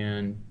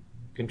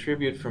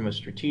from a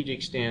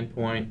strategic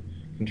standpoint,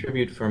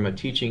 contribute from a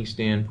teaching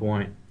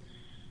standpoint.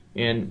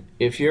 And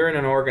if you're in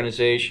an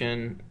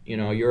organization,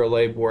 you're a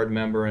lay board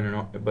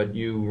member, but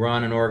you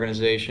run an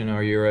organization,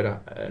 or you're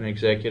at an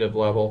executive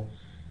level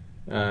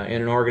in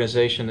an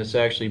organization that's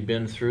actually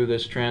been through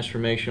this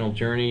transformational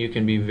journey, you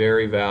can be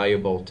very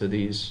valuable to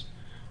these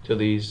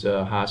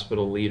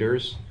hospital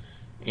leaders.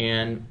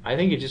 And I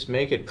think you just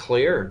make it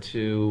clear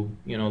to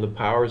the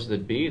powers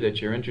that be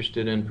that you're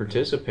interested in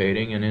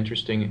participating and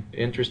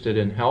interested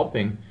in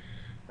helping.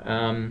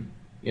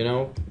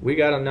 We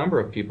got a number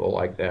of people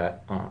like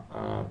that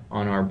on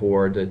our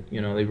board that,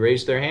 they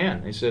raised their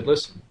hand. They said,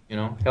 listen,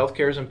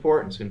 healthcare is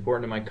important. It's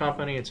important to my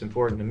company. It's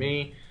important to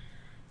me.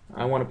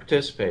 I want to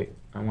participate.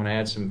 I want to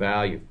add some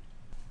value.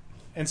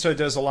 And so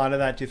does a lot of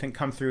that, do you think,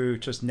 come through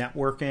just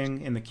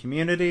networking in the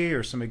community,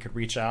 or somebody could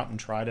reach out and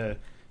try to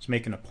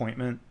make an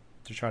appointment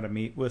to try to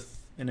meet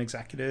with an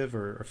executive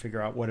or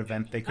figure out what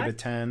event they could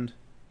attend?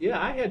 Yeah,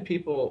 I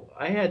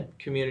had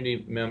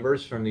community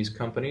members from these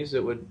companies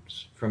that would,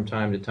 from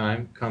time to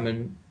time, come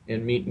in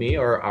and meet me,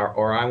 or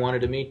I wanted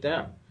to meet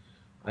them.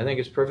 I think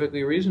it's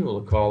perfectly reasonable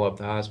to call up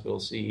the hospital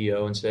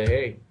CEO and say,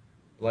 hey,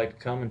 I'd like to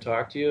come and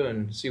talk to you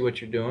and see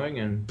what you're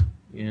doing.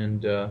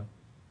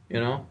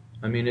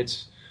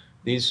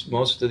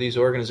 Most of these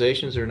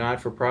organizations are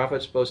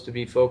not-for-profit, supposed to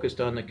be focused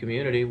on the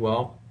community.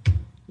 Well,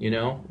 we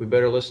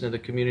better listen to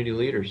the community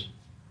leaders.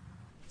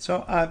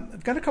 So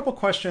I've got a couple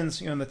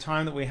questions in the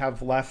time that we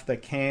have left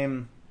that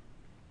came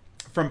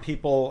from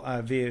people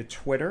via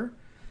Twitter.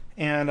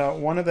 And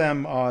one of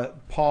them,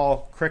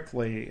 Paul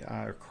Crickley,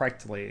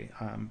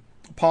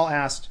 Paul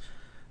asked,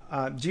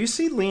 do you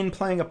see Lean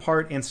playing a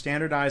part in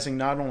standardizing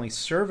not only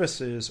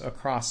services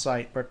across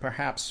site, but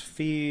perhaps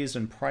fees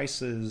and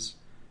prices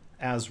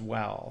as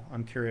well?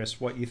 I'm curious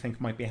what you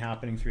think might be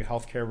happening through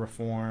healthcare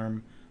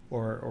reform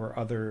or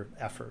other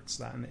efforts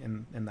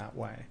then in that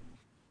way.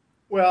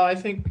 Well, I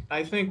think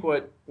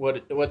what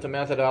the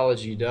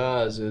methodology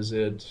does is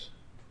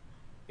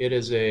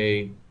it's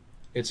a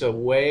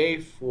way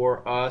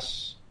for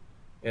us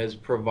as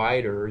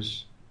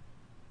providers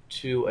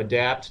to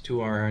adapt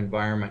to our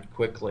environment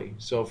quickly.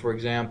 So, for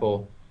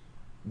example,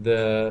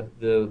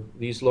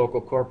 these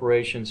local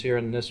corporations here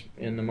in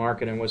the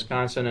market in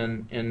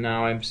Wisconsin, and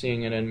now I'm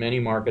seeing it in many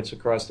markets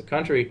across the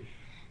country,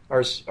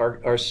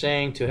 are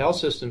saying to health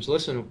systems,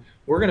 listen,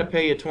 we're going to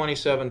pay you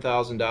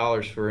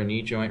 $27,000 for a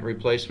knee joint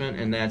replacement,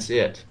 and that's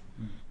it.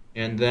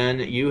 And then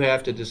you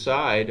have to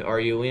decide, are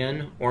you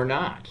in or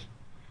not?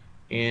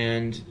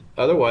 And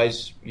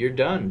otherwise, you're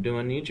done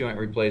doing knee joint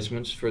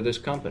replacements for this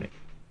company.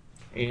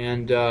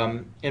 And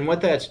what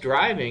that's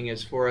driving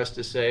is for us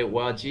to say,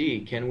 well,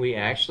 gee, can we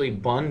actually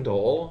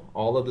bundle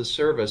all of the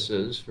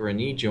services for a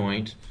knee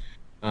joint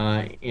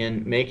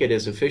and make it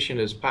as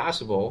efficient as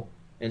possible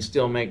and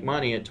still make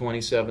money at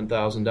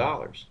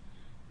 $27,000?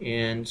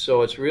 And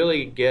so it's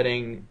really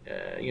getting,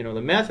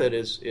 the method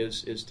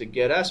is to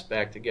get us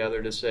back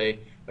together to say,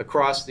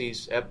 across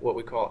these what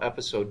we call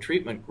episode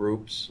treatment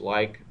groups,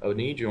 like a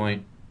knee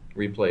joint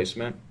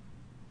replacement,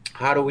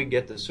 how do we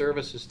get the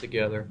services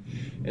together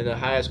in the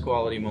highest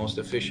quality, most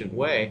efficient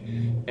way?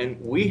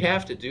 And we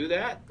have to do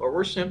that, or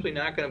we're simply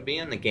not going to be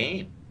in the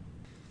game.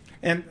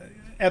 And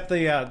at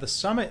the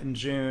summit in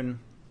June,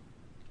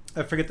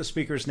 I forget the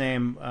speaker's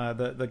name,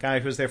 the guy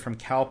who was there from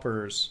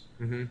CalPERS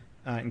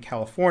in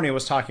California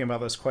was talking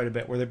about this quite a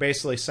bit, where they're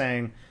basically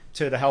saying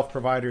to the health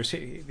providers,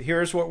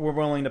 here's what we're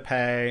willing to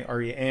pay.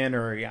 Are you in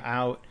or are you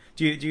out?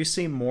 Do you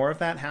see more of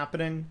that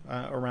happening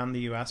around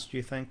the U.S., do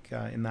you think,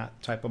 in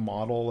that type of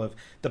model of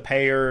the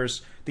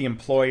payers, the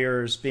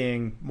employers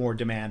being more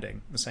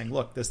demanding and saying,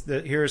 look,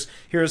 here's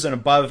an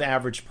above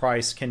average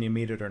price. Can you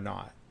meet it or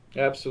not?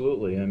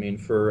 Absolutely. I mean,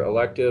 for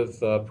elective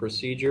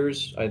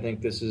procedures, I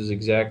think this is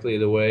exactly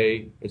the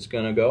way it's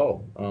going to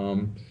go.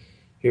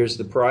 here's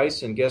the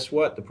price, and guess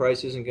what? The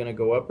price isn't going to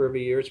go up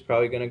every year. It's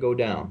probably going to go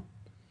down.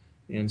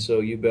 And so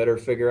you better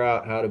figure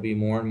out how to be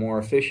more and more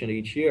efficient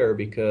each year,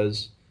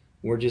 because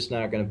we're just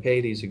not going to pay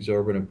these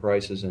exorbitant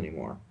prices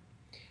anymore.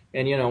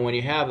 And, when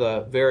you have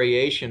a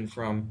variation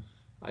from,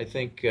 I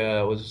think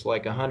it was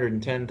like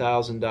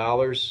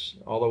 $110,000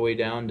 all the way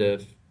down to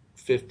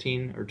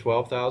 $15,000 or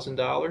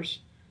 $12,000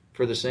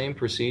 for the same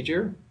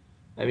procedure,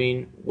 I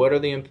mean, what are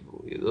the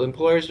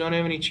employers don't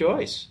have any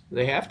choice.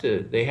 They have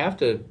to,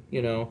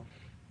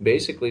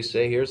 basically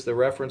say, here's the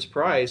reference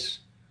price,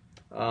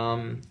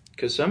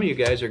 because some of you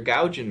guys are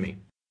gouging me.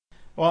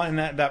 Well, and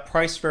that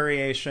price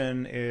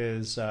variation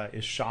is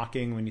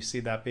shocking when you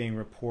see that being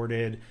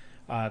reported.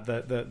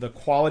 The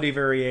quality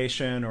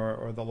variation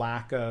or the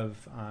lack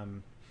of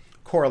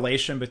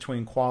correlation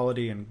between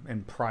quality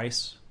and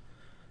price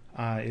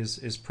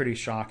is pretty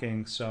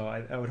shocking. So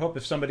I would hope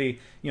if somebody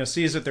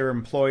sees that their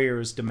employer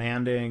is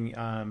demanding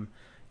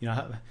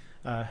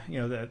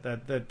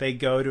that they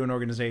go to an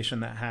organization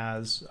that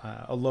has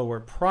a lower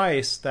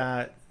price,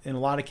 that in a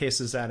lot of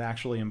cases that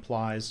actually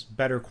implies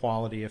better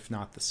quality, if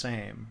not the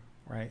same.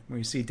 Right? When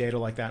you see data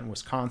like that in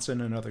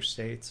Wisconsin and other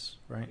states,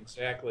 right?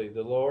 Exactly.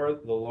 The lower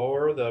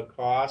the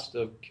cost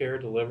of care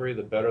delivery,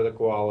 the better the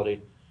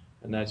quality,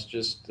 and that's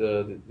just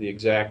the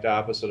exact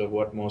opposite of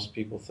what most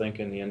people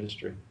think in the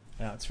industry.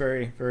 Yeah, it's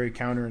very, very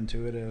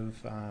counterintuitive,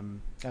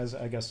 as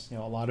I guess a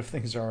lot of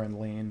things are in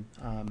lean.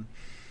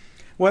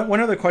 One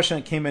other question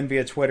that came in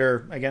via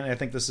Twitter. Again, I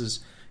think this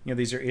is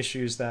these are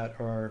issues that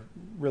are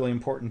really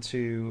important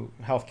to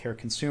healthcare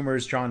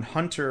consumers. John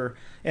Hunter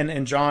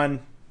and John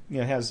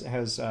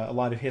has a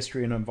lot of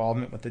history and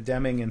involvement with the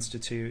Deming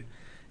Institute,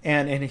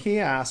 and he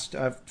asked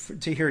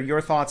to hear your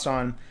thoughts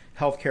on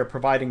healthcare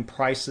providing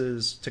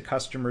prices to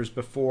customers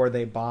before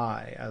they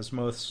buy, as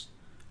most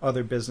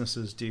other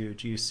businesses do.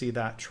 Do you see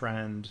that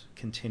trend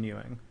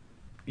continuing?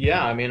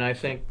 Yeah, I mean, I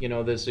think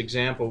this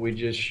example we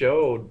just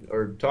showed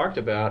or talked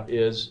about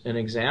is an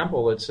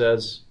example that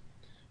says,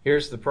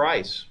 here's the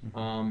price,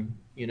 and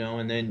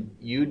then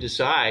you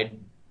decide.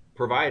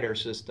 Provider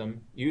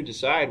system, you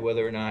decide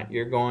whether or not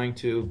you're going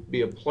to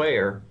be a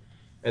player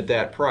at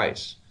that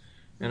price.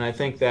 And I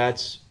think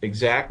that's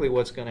exactly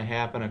what's going to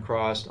happen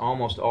across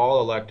almost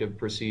all elective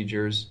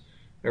procedures,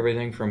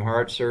 everything from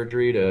heart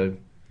surgery to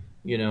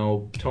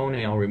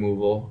toenail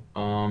removal.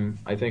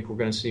 I think we're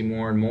going to see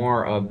more and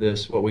more of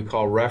this, what we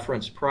call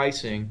reference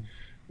pricing,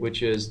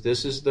 which is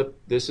this is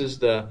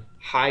the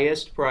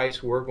highest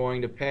price we're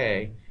going to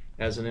pay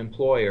as an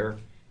employer,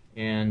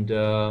 and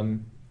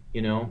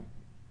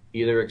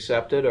either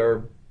accept it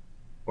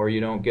or you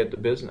don't get the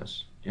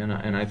business. And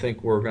I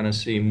think we're going to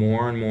see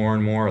more and more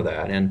and more of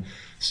that. And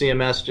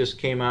CMS just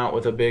came out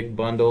with a big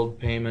bundled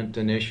payment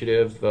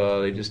initiative.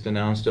 They just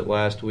announced it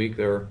last week.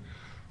 There are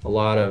a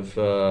lot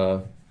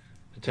of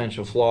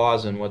potential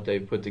flaws in what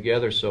they've put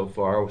together so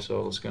far,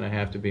 so it's going to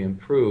have to be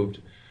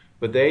improved.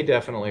 But they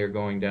definitely are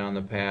going down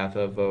the path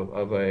of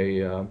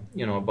a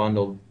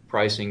bundled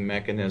pricing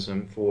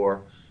mechanism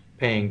for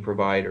paying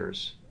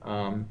providers.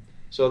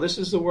 So this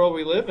is the world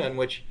we live in,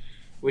 which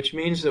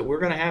means that we're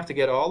going to have to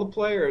get all the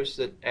players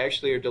that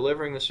actually are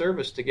delivering the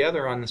service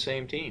together on the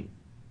same team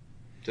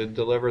to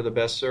deliver the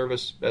best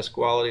service, best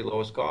quality,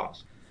 lowest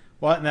cost.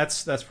 Well, and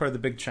that's part of the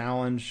big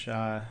challenge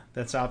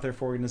that's out there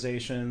for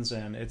organizations,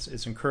 and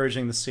it's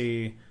encouraging to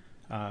see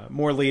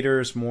more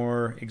leaders,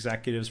 more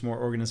executives, more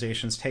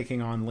organizations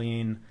taking on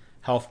lean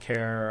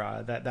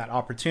healthcare, that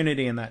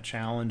opportunity and that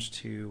challenge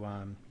to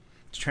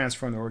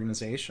transform their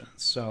organizations.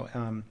 So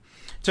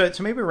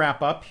to maybe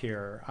wrap up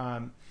here,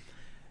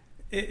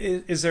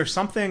 is there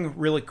something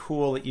really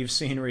cool that you've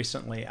seen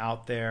recently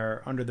out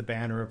there under the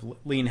banner of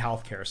lean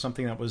healthcare,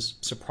 something that was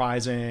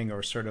surprising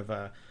or sort of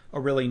a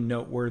really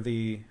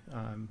noteworthy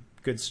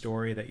good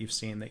story that you've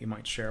seen that you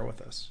might share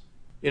with us?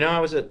 I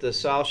was at the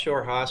South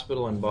Shore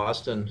Hospital in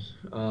Boston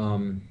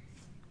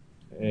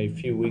a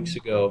few weeks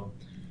ago,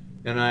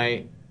 and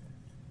I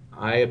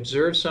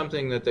observed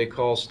something that they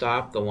call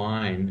stop the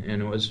line,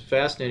 and it was a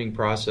fascinating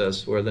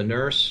process where the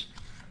nurse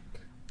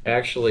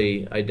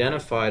actually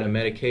identified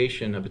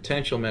a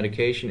potential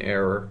medication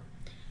error,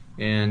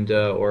 and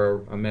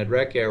or a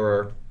MedRec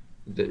error.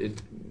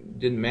 It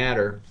didn't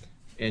matter,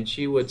 and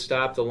she would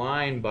stop the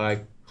line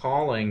by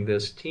calling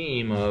this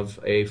team of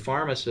a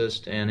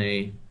pharmacist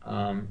and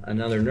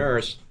another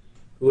nurse,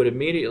 who would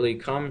immediately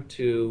come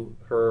to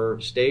her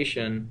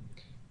station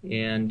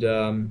and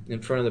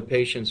in front of the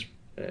patient's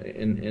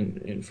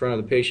in front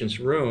of the patient's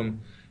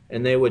room,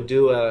 and they would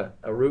do a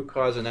root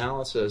cause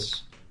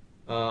analysis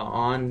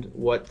on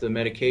what the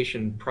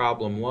medication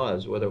problem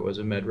was, whether it was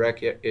a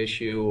MedRec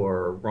issue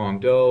or wrong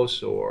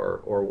dose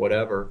or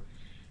whatever.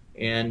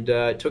 And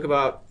it took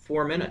about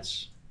 4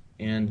 minutes.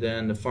 And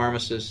then the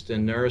pharmacist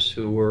and nurse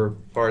who were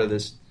part of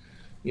this,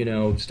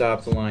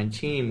 stop the line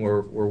team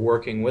were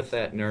working with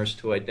that nurse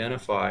to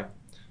identify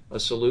a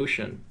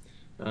solution.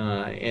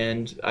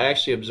 And I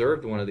actually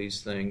observed one of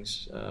these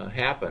things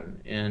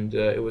happen, and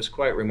it was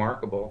quite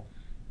remarkable.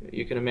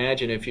 You can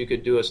imagine if you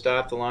could do a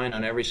stop the line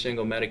on every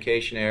single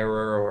medication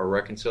error or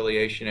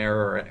reconciliation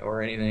error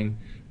or anything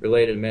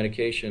related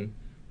medication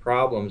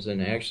problems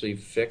and actually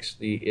fix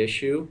the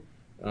issue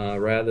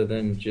rather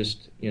than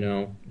just, do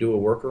a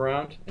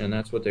workaround. And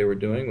that's what they were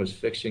doing, was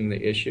fixing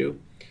the issue.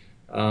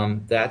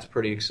 That's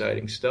pretty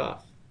exciting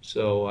stuff.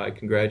 So I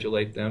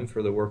congratulate them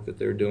for the work that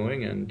they're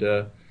doing,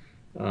 and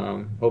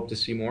hope to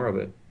see more of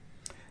it.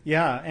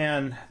 Yeah,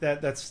 and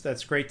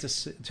that's great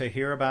to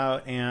hear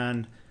about.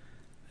 And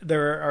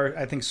there are,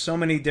 I think, so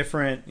many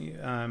different,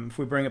 if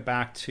we bring it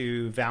back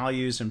to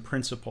values and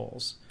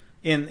principles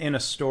in a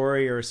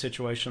story or a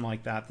situation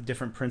like that, the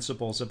different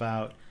principles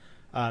about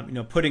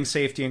putting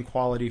safety and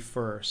quality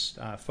first,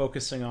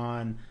 focusing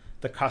on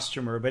the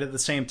customer, but at the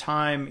same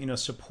time,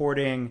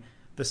 supporting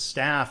the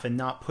staff and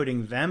not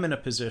putting them in a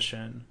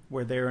position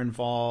where they're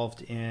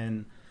involved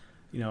in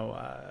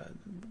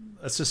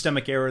a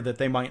systemic error that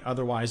they might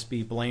otherwise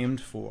be blamed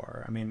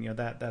for. I mean,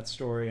 that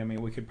story,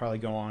 we could probably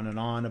go on and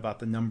on about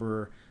the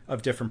number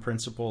of different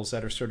principles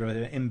that are sort of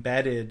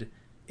embedded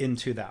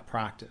into that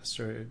practice.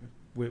 Or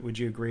would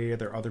you agree? Are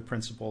there other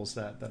principles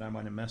that I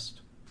might have missed?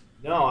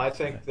 No, I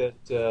think that,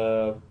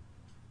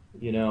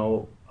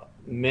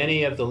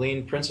 many of the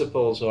lean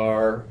principles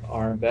are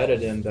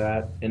embedded in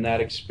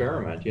that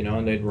experiment,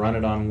 and they'd run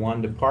it on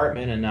one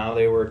department, and now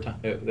they were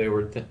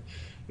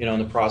in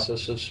the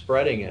process of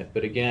spreading it.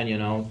 But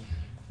again,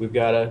 we've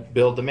got to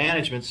build the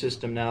management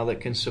system now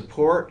that can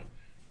support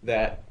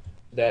that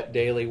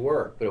daily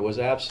work. But it was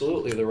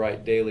absolutely the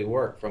right daily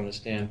work from the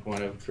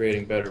standpoint of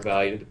creating better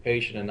value to the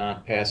patient and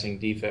not passing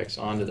defects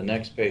on to the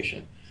next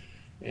patient.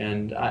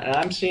 And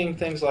I'm seeing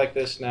things like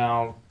this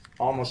now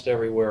almost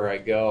everywhere I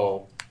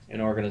go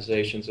in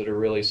organizations that are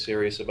really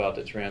serious about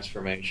the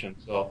transformation.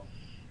 So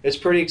it's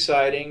pretty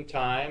exciting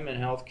time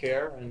in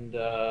healthcare, and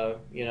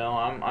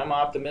I'm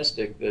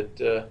optimistic that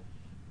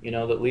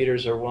that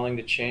leaders are willing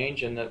to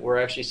change, and that we're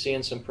actually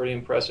seeing some pretty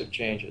impressive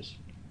changes.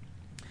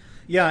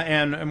 Yeah,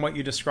 and what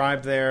you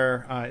described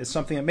there is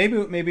something that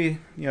maybe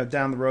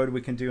down the road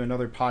we can do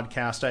another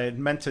podcast. I had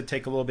meant to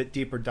take a little bit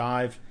deeper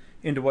dive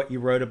into what you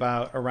wrote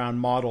about around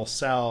model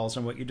cells,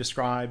 and what you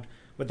described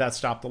with that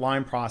stop the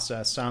line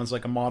process sounds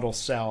like a model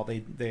cell.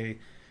 They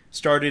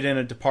started in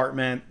a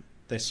department,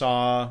 they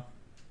saw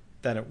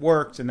that it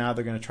worked, and now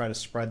they're going to try to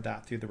spread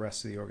that through the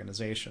rest of the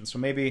organization. So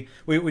maybe,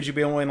 would you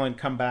be willing to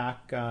come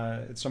back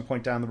at some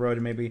point down the road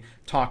and maybe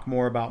talk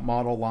more about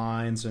model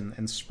lines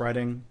and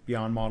spreading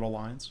beyond model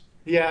lines?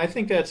 Yeah, I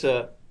think that's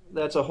a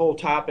whole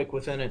topic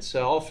within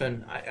itself,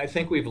 and I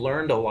think we've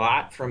learned a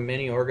lot from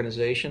many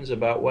organizations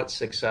about what's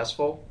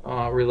successful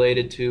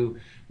related to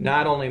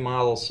not only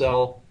model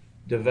cell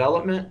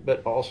development,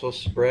 but also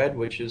spread,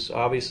 which has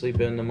obviously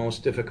been the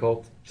most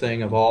difficult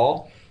thing of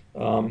all.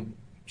 So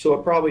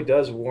it probably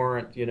does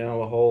warrant,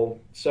 a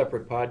whole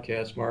separate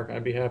podcast, Mark.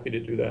 I'd be happy to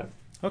do that.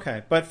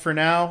 Okay, but for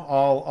now,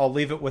 I'll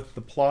leave it with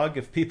the plug.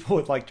 If people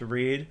would like to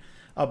read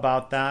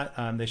about that,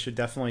 they should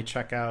definitely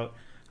check out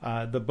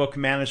the book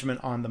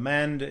Management on the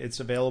Mend. It's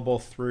available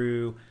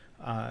through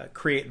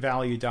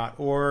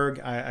createvalue.org.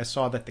 I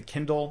saw that the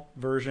Kindle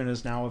version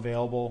is now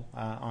available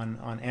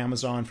on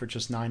Amazon for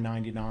just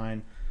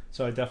 $9.99.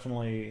 So I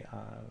definitely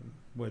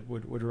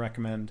would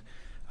recommend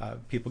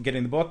people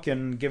getting the book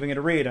and giving it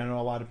a read. I know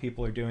a lot of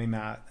people are doing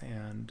that.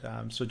 And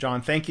so,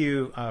 John, thank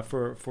you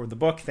for the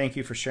book. Thank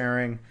you for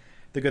sharing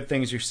the good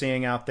things you're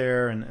seeing out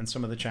there and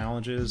some of the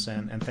challenges.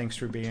 And thanks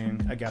for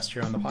being a guest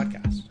here on the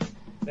podcast.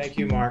 Thank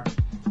you, Mark.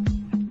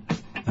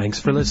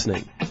 Thanks for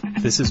listening.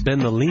 This has been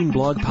the Lean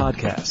Blog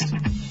Podcast.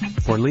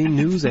 For Lean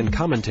news and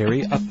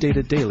commentary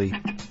updated daily,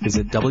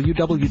 visit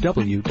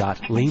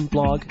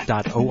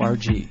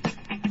www.leanblog.org.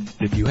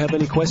 If you have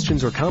any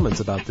questions or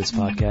comments about this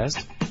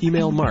podcast,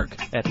 email Mark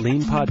at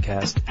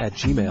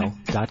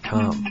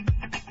leanpodcast@gmail.com.